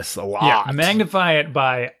magnify this a lot. Yeah, magnify it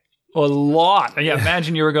by a lot. Yeah,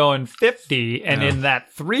 imagine you were going 50, and in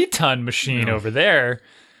that 3-ton machine over there,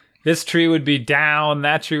 this tree would be down,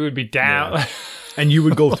 that tree would be down. Yeah. And you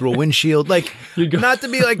would go through a windshield. Not to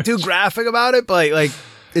be too graphic about it, but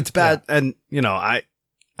it's bad. Yeah. And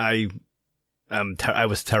I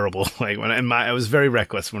was terrible. I was very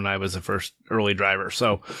reckless when I was the first early driver.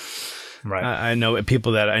 So right. I know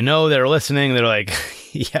people that I know that are listening. They're like,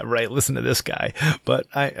 yeah, right. Listen to this guy. But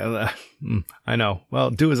I know.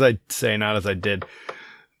 Well, do as I say, not as I did.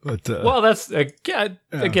 But, well, that's again.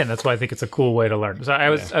 That's why I think it's a cool way to learn. So I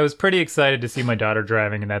was pretty excited to see my daughter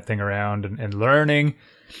driving that thing around and learning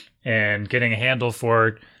and getting a handle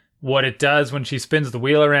for what it does when she spins the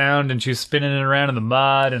wheel around and she's spinning it around in the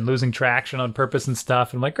mud and losing traction on purpose and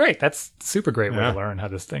stuff. And I'm like, great, that's a super great way to learn how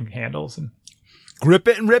this thing handles. And grip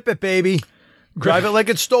it and rip it, baby. Drive it like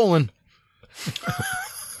it's stolen.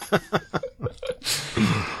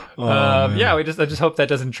 I just hope that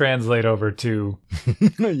doesn't translate over to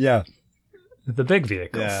the big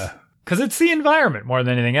vehicles. Yeah, because it's the environment more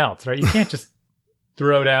than anything else, right? You can't just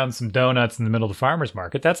throw down some donuts in the middle of the farmer's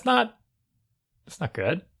market. That's not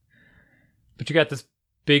good. But you got this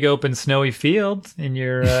big open snowy field in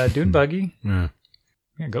your dune buggy. Yeah,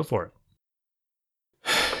 go for it.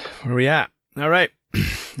 Where are we at? All right,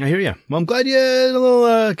 I hear you. Well, I'm glad you had a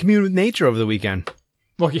little commune with nature over the weekend.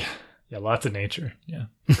 Well, yeah, lots of nature. Yeah.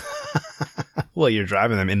 Well, you're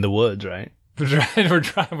driving them in the woods, right? We're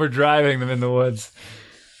driving them in the woods,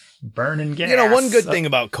 burning gas. One good thing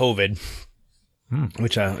about COVID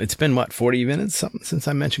which it's been, 40 minutes something since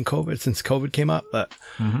I mentioned COVID, since COVID came up. But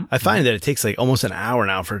I find that it takes like almost an hour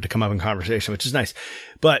now for it to come up in conversation, which is nice.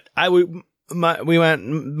 But we went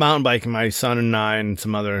mountain biking, my son and I, and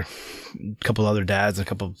couple other dads,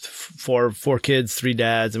 four kids, 3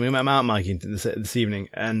 dads, and we went mountain biking this evening.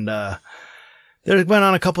 And they went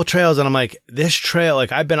on a couple trails, and I'm like, this trail,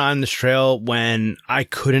 like I've been on this trail when I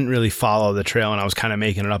couldn't really follow the trail, and I was kind of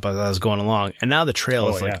making it up as I was going along. And now the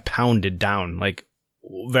trail is like pounded down, like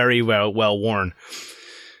very well worn.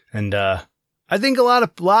 And I think a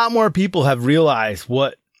lot more people have realized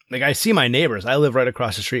what. Like, I see my neighbors. I live right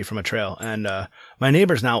across the street from a trail, and my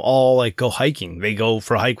neighbors now all like go hiking. They go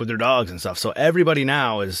for a hike with their dogs and stuff. So everybody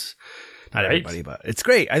now is not everybody, but it's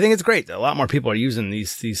great. I think it's great that a lot more people are using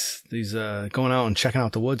these going out and checking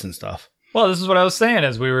out the woods and stuff. Well, this is what I was saying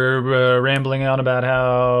as we were rambling on about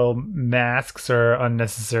how masks are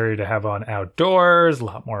unnecessary to have on outdoors. A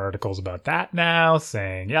lot more articles about that now,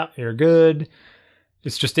 saying, yeah, you're good.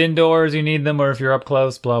 It's just indoors you need them, or if you're up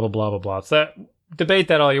close, blah, blah, blah, blah, blah. So debate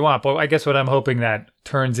that all you want, but I guess what I'm hoping that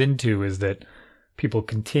turns into is that people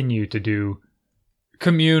continue to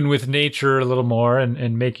commune with nature a little more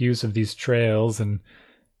and make use of these trails. And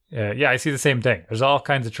I see the same thing. There's all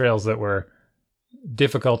kinds of trails that were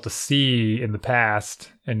difficult to see in the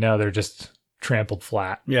past, and now they're just trampled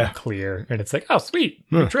flat, and clear, and it's like, oh, sweet,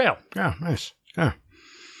 new trail. Yeah, nice. Yeah,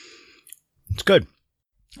 it's good.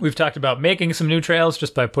 We've talked about making some new trails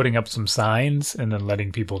just by putting up some signs and then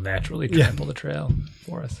letting people naturally trample the trail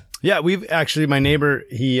for us. Yeah, we've actually, my neighbor,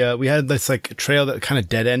 we had this like trail that kind of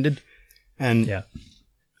dead ended, and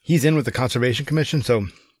he's in with the Conservation Commission. So,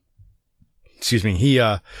 excuse me, he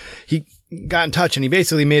got in touch and he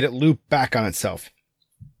basically made it loop back on itself.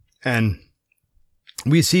 And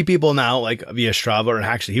we see people now like via Strava, or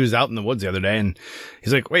actually he was out in the woods the other day and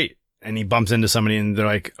he's like, wait. And he bumps into somebody and they're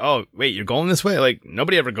like, oh, wait, you're going this way? Like,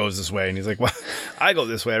 nobody ever goes this way. And he's like, well, I go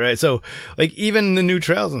this way, right? So, like, even the new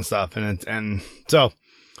trails and stuff. And so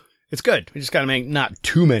it's good. We just got to make not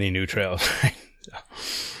too many new trails, right? So,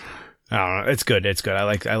 I don't know. It's good. It's good.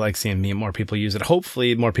 I like seeing more people use it.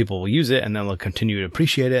 Hopefully more people will use it and then they'll continue to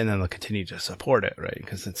appreciate it and then they'll continue to support it, right?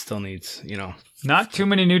 Because it still needs, Not too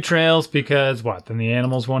many new trails because what? Then the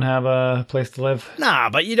animals won't have a place to live? Nah,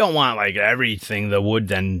 but you don't want like everything. The wood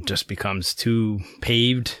then just becomes too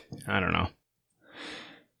paved. I don't know.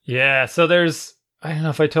 Yeah, so I don't know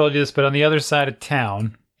if I told you this, but on the other side of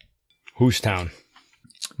town. Whose town?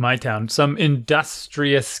 My town. Some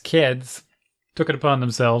industrious kids took it upon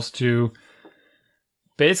themselves to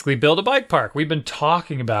basically build a bike park. We've been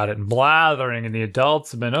talking about it and blathering, and the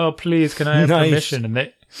adults have been, oh, please, can I have permission?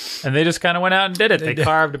 And they just kind of went out and did it. They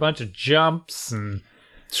carved a bunch of jumps and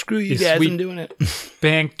screw you guys, I'm doing it.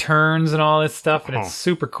 Bank turns and all this stuff, and it's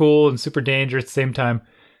super cool and super dangerous at the same time.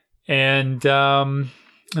 And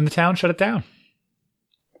the town shut it down.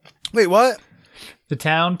 Wait, what? The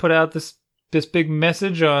town put out this big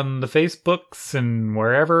message on the Facebooks and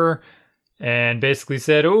wherever, and basically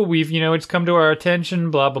said, oh, it's come to our attention,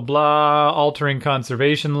 blah, blah, blah. Altering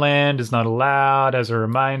conservation land is not allowed. As a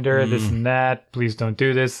reminder, this and that. Please don't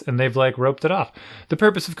do this. And they've roped it off. The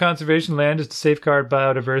purpose of conservation land is to safeguard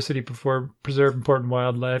biodiversity, preserve important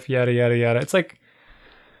wildlife, yada, yada, yada. It's like,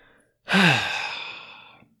 I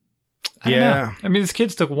don't know. I mean, these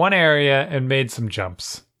kids took one area and made some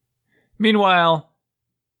jumps. Meanwhile,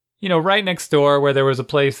 right next door where there was a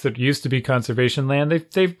place that used to be conservation land,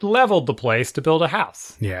 they've leveled the place to build a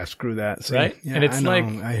house. Yeah, screw that. See? Right? Yeah, and it's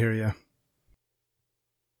I hear you.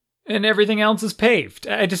 And everything else is paved.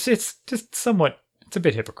 It's just somewhat, it's a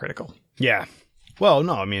bit hypocritical. Yeah. Well,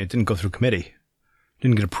 no, I mean, it didn't go through committee.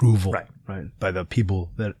 Didn't get approval. Right. By the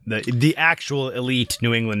people, the actual elite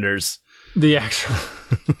New Englanders. The actual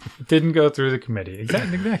didn't go through the committee.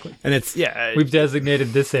 Exactly. And it's, we've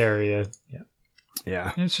designated this area. Yeah.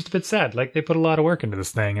 Yeah. And it's just a bit sad. Like, they put a lot of work into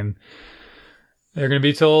this thing, and they're going to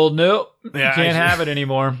be told, no, you can't have it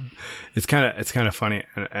anymore. It's kind of funny,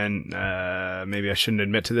 and maybe I shouldn't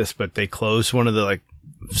admit to this, but they closed one of the,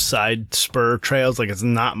 side spur trails. Like, it's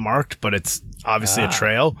not marked, but it's obviously a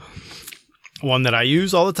trail. One that I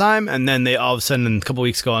use all the time, and then they all of a sudden, a couple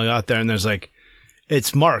weeks ago, I got there, and there's,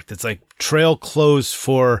 it's marked. It's, trail closed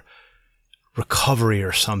for recovery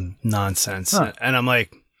or some nonsense. Huh. And I'm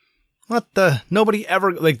like, what the? Nobody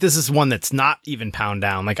ever, this is one that's not even pound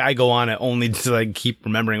down. I go on it only to keep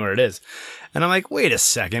remembering where it is. And I'm like, wait a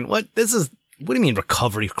second. What do you mean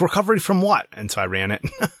recovery? Recovery from what? And so I ran it.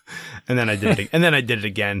 And then I did it. And then I did it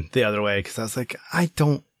again the other way. Cause I was like, I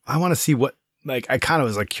want to see what, I kind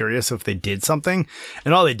of was curious if they did something.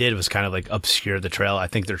 And all they did was kind of obscure the trail. I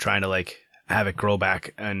think they're trying to have it grow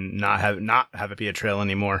back and not have it be a trail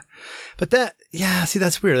anymore. But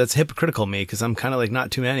that's weird. That's hypocritical of me because I'm kind of like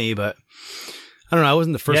not too many, but I don't know. I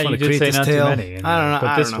wasn't the first one to create this tail. Too many, I don't know.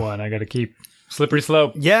 But this one, I got to keep slippery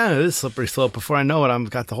slope. Yeah, it is slippery slope. Before I know it, I've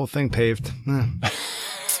got the whole thing paved.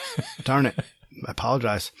 Darn it. I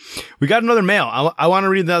apologize. We got another mail. I want to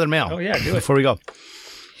read the other mail. Oh, yeah, do it. Before we go.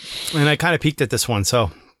 And I kind of peeked at this one,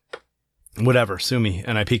 so whatever, sue me.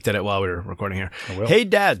 And I peeked at it while we were recording here. Hey,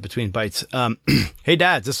 Dads, between bites. Hey,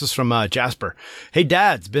 Dads, this was from Jasper. Hey,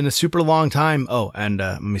 Dads, been a super long time. Oh, and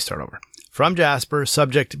let me start over. From Jasper,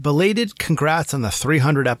 subject, belated congrats on the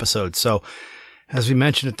 300 episodes. So, as we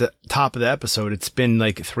mentioned at the top of the episode, it's been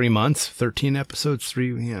like 3 months, 13 episodes,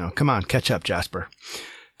 come on, catch up, Jasper.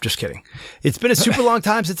 Just kidding. It's been a super long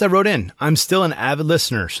time since I wrote in. I'm still an avid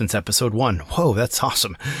listener since episode 1. Whoa, that's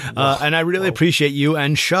awesome. And I really appreciate you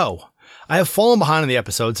and show. I have fallen behind on the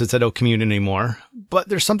episodes since I don't commute anymore, but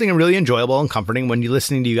there's something really enjoyable and comforting when you're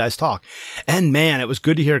listening to you guys talk. And man, it was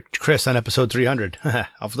good to hear Chris on episode 300. We'll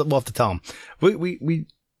have to tell him.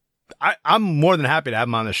 I'm more than happy to have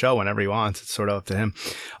him on the show whenever he wants. It's sort of up to him.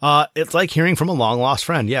 It's like hearing from a long lost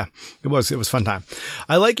friend. Yeah, it was a fun time.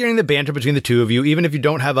 I like hearing the banter between the two of you, even if you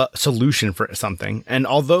don't have a solution for something. And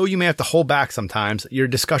although you may have to hold back sometimes, your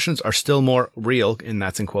discussions are still more real, and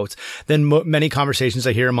that's in quotes, than many conversations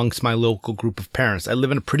I hear amongst my local group of parents. I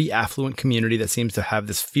live in a pretty affluent community that seems to have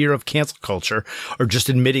this fear of cancel culture or just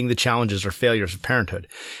admitting the challenges or failures of parenthood.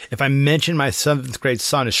 If I mention my 7th grade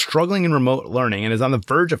son is struggling in remote learning and is on the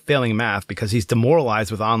verge of failing math because he's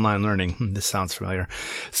demoralized with online learning. This sounds familiar.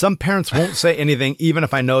 Some parents won't say anything, even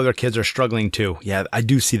if I know their kids are struggling too. Yeah, I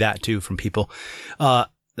do see that too from people. They're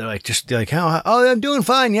like, oh, I'm doing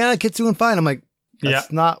fine. Yeah, kid's doing fine. I'm like,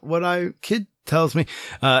 that's not what kid tells me.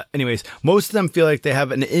 Anyways, most of them feel like they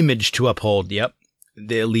have an image to uphold. Yep.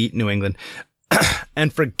 The elite New England.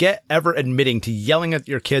 And forget ever admitting to yelling at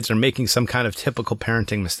your kids or making some kind of typical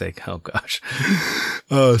parenting mistake. Oh, gosh.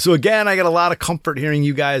 So again, I get a lot of comfort hearing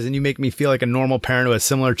you guys, and you make me feel like a normal parent who has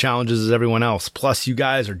similar challenges as everyone else. Plus, you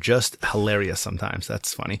guys are just hilarious sometimes.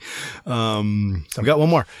 That's funny. I've got one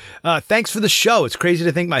more. Thanks for the show. It's crazy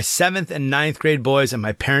to think my 7th and 9th grade boys and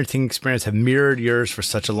my parenting experience have mirrored yours for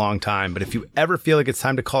such a long time. But if you ever feel like it's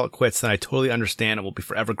time to call it quits, then I totally understand and will be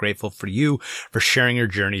forever grateful for you for sharing your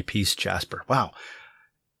journey. Peace, Jasper. Wow.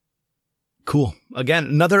 Cool. Again,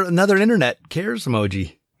 another internet cares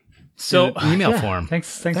emoji. So email form.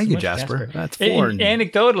 Thanks. Thank you, Jasper. That's 4.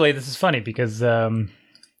 Anecdotally, this is funny because I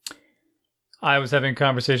was having a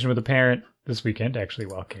conversation with a parent this weekend, actually,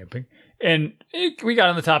 while camping, and we got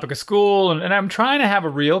on the topic of school, and I'm trying to have a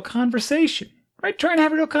real conversation, right? Trying to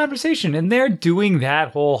have a real conversation, and they're doing that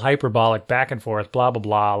whole hyperbolic back and forth, blah blah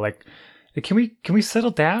blah. Like, can we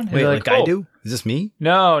settle down? And wait, like I do? Is this me?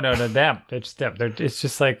 No, them. It's them. It's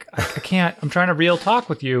just like, I can't. I'm trying to real talk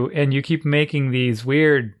with you, and you keep making these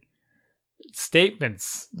weird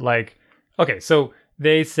statements. Like, okay, so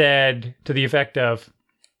they said to the effect of,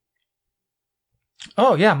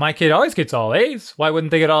 "Oh yeah, my kid always gets all A's. Why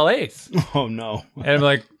wouldn't they get all A's?" Oh no. And I'm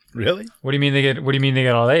like, really? What do you mean they get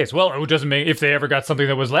all A's? Well, it doesn't make. If they ever got something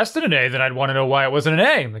that was less than an A, then I'd want to know why it wasn't an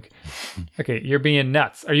A. I'm like, okay, you're being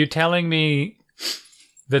nuts. Are you telling me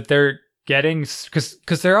that they're getting,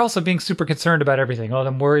 because they're also being super concerned about everything. Oh,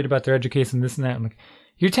 I'm worried about their education, this and that. I'm like,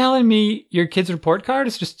 you're telling me your kid's report card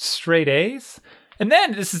is just straight A's? And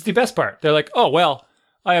then this is the best part. They're like, oh, well,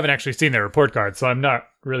 I haven't actually seen their report card, so I'm not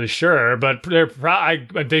really sure, but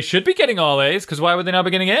they should be getting all A's, because why would they not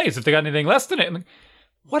be getting A's if they got anything less than it? I'm like,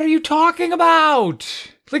 what are you talking about?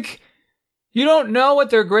 Like, you don't know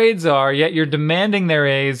what their grades are, yet you're demanding their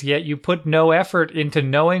A's, yet you put no effort into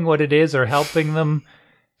knowing what it is or helping them.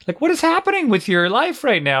 Like, what is happening with your life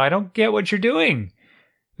right now? I don't get what you're doing.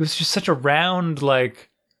 It was just such a round, like,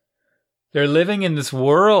 they're living in this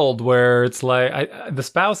world where it's like, the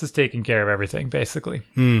spouse is taking care of everything, basically.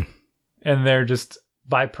 And they're just,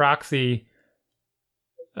 by proxy,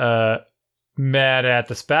 mad at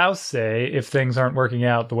the spouse, say, if things aren't working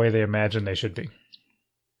out the way they imagine they should be.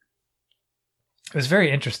 It was very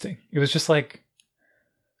interesting. It was just like,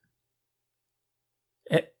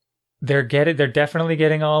 they're definitely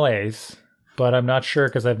getting all A's, but I'm not sure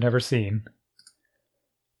because I've never seen.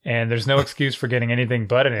 And there's no excuse for getting anything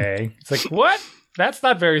but an A. It's like, what? That's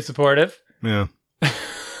not very supportive. Yeah.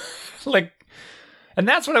 Like, and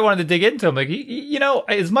that's what I wanted to dig into. I'm like, you know,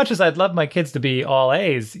 as much as I'd love my kids to be all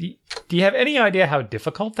A's, do you have any idea how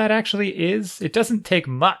difficult that actually is? It doesn't take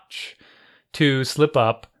much to slip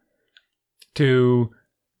up, to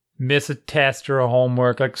miss a test or a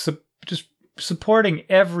homework, like just supporting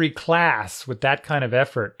every class with that kind of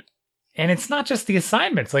effort. And it's not just the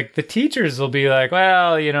assignments. Like, the teachers will be like,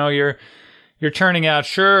 well, you know, your you're turning out,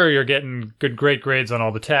 sure, you're getting great grades on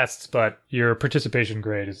all the tests, but your participation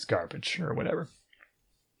grade is garbage or whatever.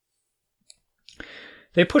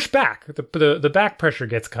 They push back. The back pressure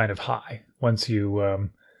gets kind of high once your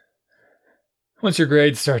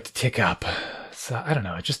grades start to tick up. So I don't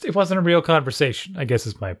know. It wasn't a real conversation, I guess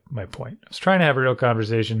is my point. I was trying to have a real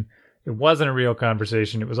conversation. It wasn't a real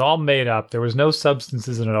conversation. It was all made up. There was no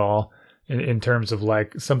substances in it all in terms of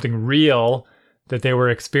like something real that they were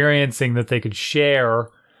experiencing that they could share.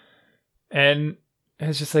 And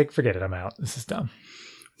it's just like, forget it. I'm out. This is dumb.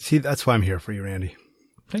 See, that's why I'm here for you, Randy.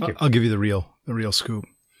 Thank you. I'll give you the real scoop.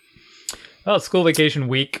 Well, it's school vacation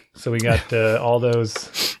week. So we got all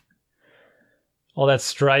that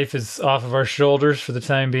strife is off of our shoulders for the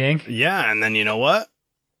time being. Yeah. And then you know what?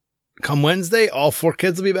 Come Wednesday, all 4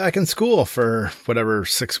 kids will be back in school for whatever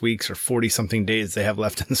 6 weeks or 40 something days they have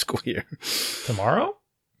left in the school year. Tomorrow?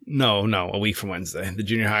 No, a week from Wednesday. The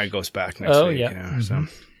junior high goes back next week. Yeah. You know, so.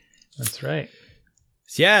 That's right.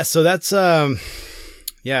 Yeah. So that's,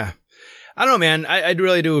 yeah. I don't know, man. I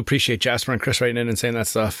really do appreciate Jasper and Chris writing in and saying that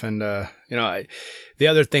stuff. And, the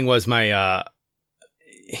other thing was my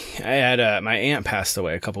aunt passed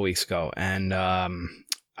away a couple weeks ago, and,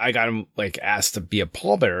 I got him like asked to be a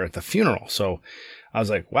pallbearer at the funeral. So I was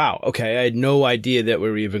like, wow, okay. I had no idea that we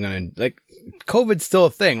were even going to, like, COVID's still a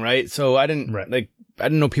thing, right? So I didn't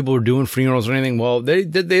know people were doing funerals or anything. Well, they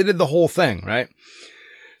did the whole thing, right?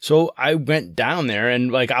 So I went down there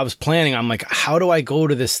and like I was planning, I'm like, how do I go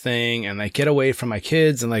to this thing and like get away from my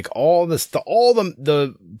kids and like all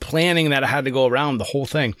the planning that I had to go around the whole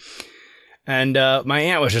thing. And my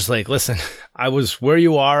aunt was just like, listen, I was where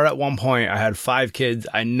you are at one point. I had 5 kids.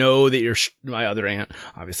 I know that you're my other aunt,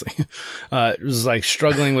 obviously, was like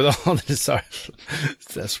struggling with all this. Sorry,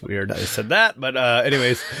 that's weird. I said that, but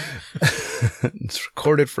anyways, it's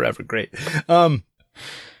recorded forever. Great.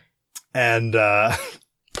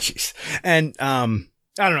 Jeez. And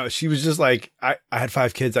I don't know. She was just like, I had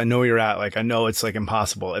 5 kids. I know where you're at. Like, I know it's like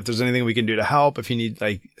impossible. If there's anything we can do to help, if you need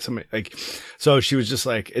like somebody, like, so she was just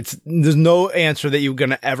like, there's no answer that you're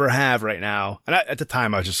going to ever have right now. And at the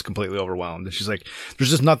time I was just completely overwhelmed. And she's like,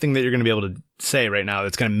 there's just nothing that you're going to be able to say right now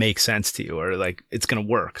that's going to make sense to you or like it's going to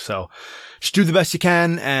work. So just do the best you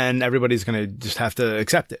can and everybody's going to just have to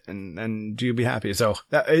accept it and you'll be happy. So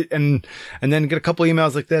that, and then get a couple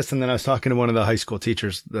emails like this. And then I was talking to one of the high school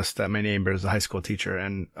teachers, that my neighbor is a high school teacher.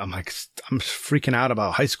 And I'm like, I'm freaking out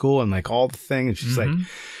about high school and like all the things. And she's like,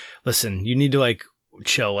 listen, you need to like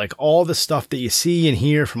chill, like all the stuff that you see and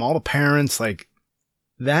hear from all the parents, like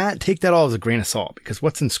that, take that all as a grain of salt because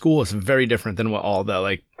what's in school is very different than what all the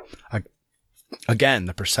like again,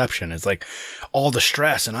 the perception is like all the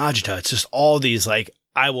stress and agita. It's just all these, like,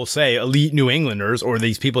 I will say elite New Englanders or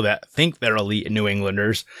these people that think they're elite New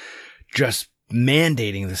Englanders just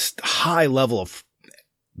mandating this high level of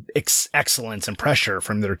excellence and pressure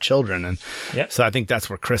from their children. And so I think that's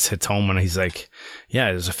where Chris hits home when he's like, yeah,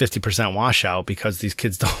 there's a 50% washout because these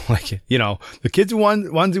kids don't like it. You know, the kids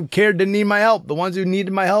ones who cared didn't need my help. The ones who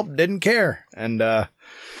needed my help didn't care. And, I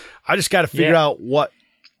just got to figure out what,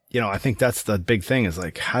 I think that's the big thing is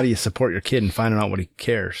like, how do you support your kid and finding out what he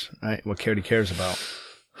cares, right? What he cares about.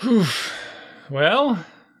 Well,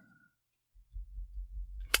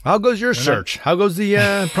 how goes your search? How goes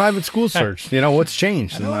the private school search? What's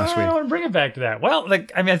changed in the last week? I want to bring it back to that. Well,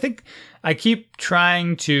 I think I keep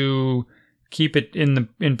trying to keep it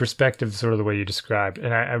in perspective, sort of the way you described.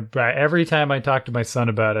 And I every time I talk to my son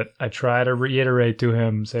about it, I try to reiterate to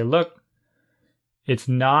him, say, look,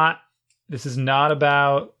 this is not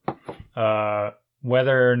about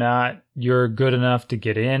whether or not you're good enough to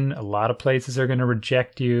get in. A lot of places are going to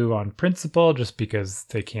reject you on principle just because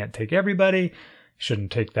they can't take everybody. You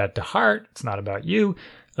shouldn't take that to heart. It's not about you.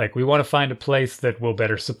 Like, we want to find a place that will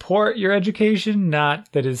better support your education,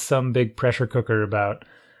 not that is some big pressure cooker about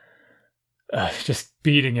just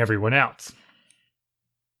beating everyone else.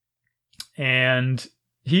 And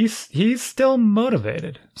he's still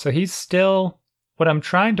motivated. So he's still... What I'm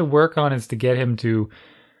trying to work on is to get him to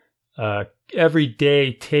every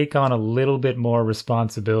day take on a little bit more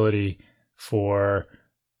responsibility for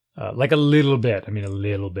a little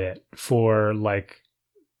bit for like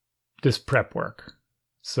this prep work.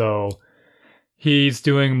 So he's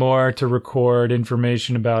doing more to record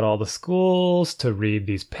information about all the schools, to read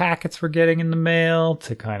these packets we're getting in the mail,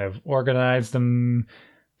 to kind of organize them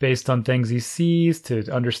based on things he sees,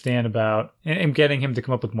 to understand about, and getting him to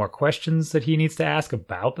come up with more questions that he needs to ask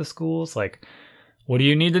about the schools. Like, what do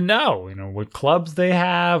you need to know? What clubs they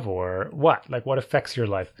have or what? Like, what affects your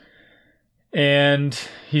life? And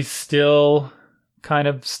he's still kind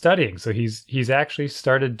of studying. So he's actually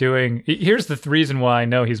started doing. Here's the reason why I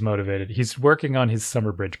know he's motivated. He's working on his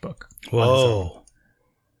summer bridge book. Whoa.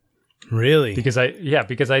 Really? Because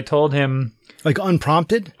I told him, like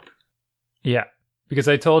unprompted? Yeah. Because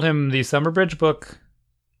I told him the summer bridge book,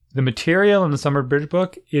 the material in the summer bridge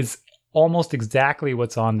book is almost exactly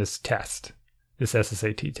what's on this test, this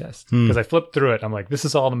SSAT test. Because I flipped through it. I'm like, this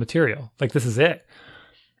is all the material. Like, this is it.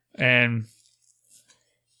 And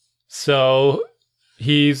so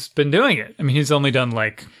he's been doing it. I mean, he's only done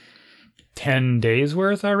like 10 days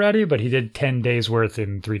worth already, but he did 10 days worth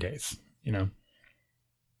in 3 days, you know?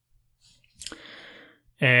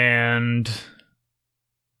 And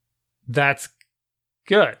that's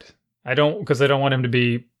good. Because I don't want him to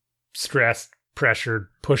be stressed, pressured,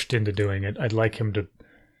 pushed into doing it. I'd like him to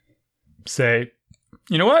say,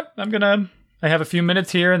 you know what? I have a few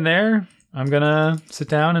minutes here and there. I'm going to sit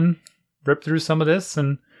down and rip through some of this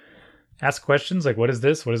and ask questions like, what is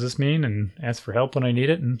this? What does this mean? And ask for help when I need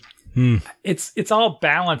it. And it's all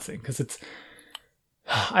balancing because it's,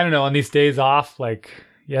 I don't know, on these days off, like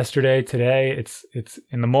yesterday, today, it's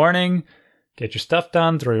in the morning, get your stuff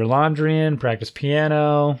done, throw your laundry in, practice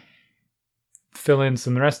piano, fill in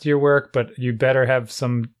some of the rest of your work, but you better have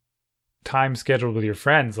some time scheduled with your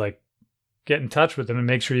friends, like get in touch with them and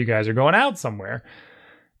make sure you guys are going out somewhere.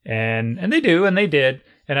 And they do, and they did.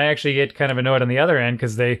 And I actually get kind of annoyed on the other end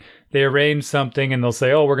because they arrange something and they'll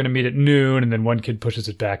say, oh, we're going to meet at noon. And then one kid pushes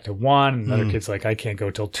it back to 1. And another kid's like, I can't go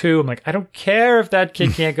till 2. I'm like, I don't care if that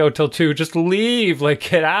kid can't go till 2. Just leave, like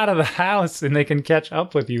get out of the house and they can catch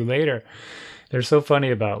up with you later. They're so funny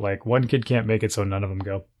about like one kid can't make it, so none of them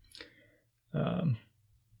go.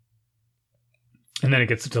 And then it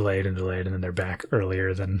gets delayed, and then they're back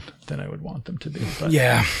earlier than I would want them to be. But.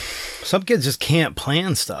 Yeah. Some kids just can't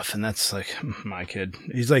plan stuff, and that's like my kid.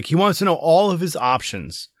 He's like, he wants to know all of his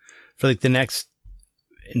options for like the next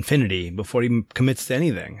infinity before he commits to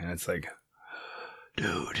anything. And it's like,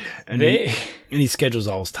 dude. And he schedules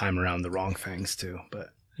all his time around the wrong things too. But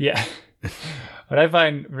yeah. What I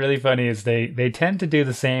find really funny is they tend to do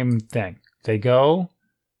the same thing. They go,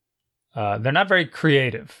 they're not very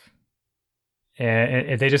creative.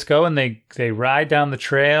 And they just go and they ride down the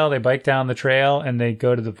trail, they bike down the trail, and they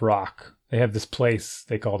go to the rock. They have this place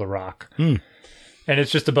they call the rock. And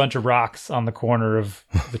it's just a bunch of rocks on the corner of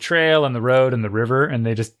the trail and the road and the river, and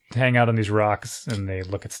they just hang out on these rocks and they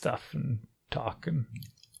look at stuff and talk. And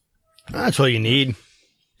that's all you need.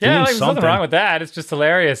 Yeah, like, there's nothing wrong with that. It's just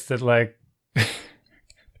hilarious that, like,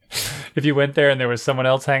 if you went there and there was someone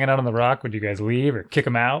else hanging out on the rock, would you guys leave or kick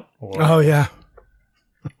them out? Or... Oh, yeah.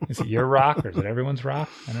 Is it your rock or is it everyone's rock?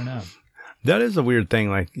 I don't know. That is a weird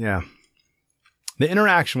thing. Like, yeah. The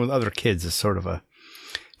interaction with other kids is sort of a...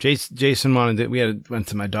 Jason went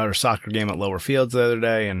to my daughter's soccer game at Lower Fields the other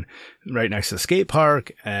day and right next to the skate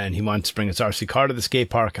park, and he wanted to bring his RC car to the skate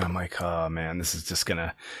park. And I'm like, oh man, this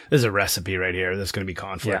is a recipe right here. There's going to be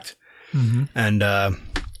conflict. Yeah. And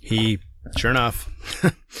he, sure enough,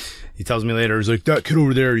 he tells me later, he's like, that kid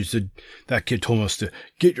over there, he said, that kid told us to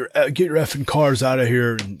get your effing cars out of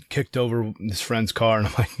here, and kicked over his friend's car. And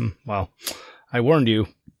I'm like, well, I warned you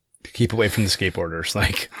to keep away from the skateboarders.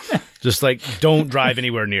 Like, just like, don't drive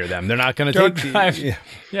anywhere near them. They're not going to take you.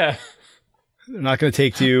 Yeah. They're not going to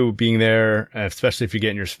take to you being there, especially if you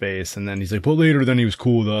get in your space. And then he's like, well, later, then he was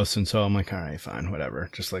cool with us. And so I'm like, all right, fine, whatever.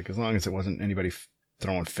 Just like, as long as it wasn't anybody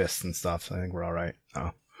throwing fists and stuff, I think we're all right.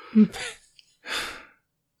 Oh.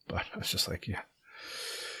 But I was just like, yeah.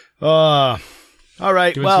 All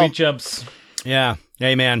right. Doing sweet jumps. Yeah.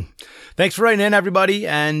 Hey, man. Thanks for writing in, everybody.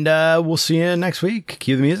 And we'll see you next week.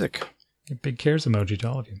 Cue the music. Big cares emoji to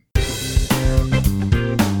all of you.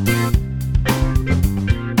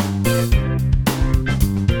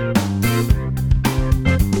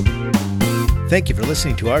 Thank you for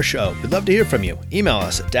listening to our show. We'd love to hear from you. Email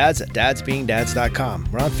us at dads@dadsbeingdads.com.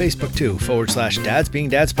 We're on Facebook too, /Dads Being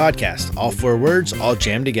Dads Podcast. All 4 words, all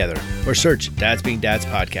jammed together. Or search Dads Being Dads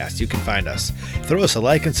Podcast. You can find us. Throw us a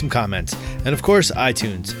like and some comments. And of course,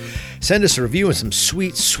 iTunes. Send us a review and some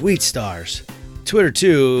sweet, sweet stars. Twitter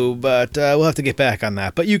too, but we'll have to get back on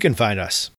that. But you can find us.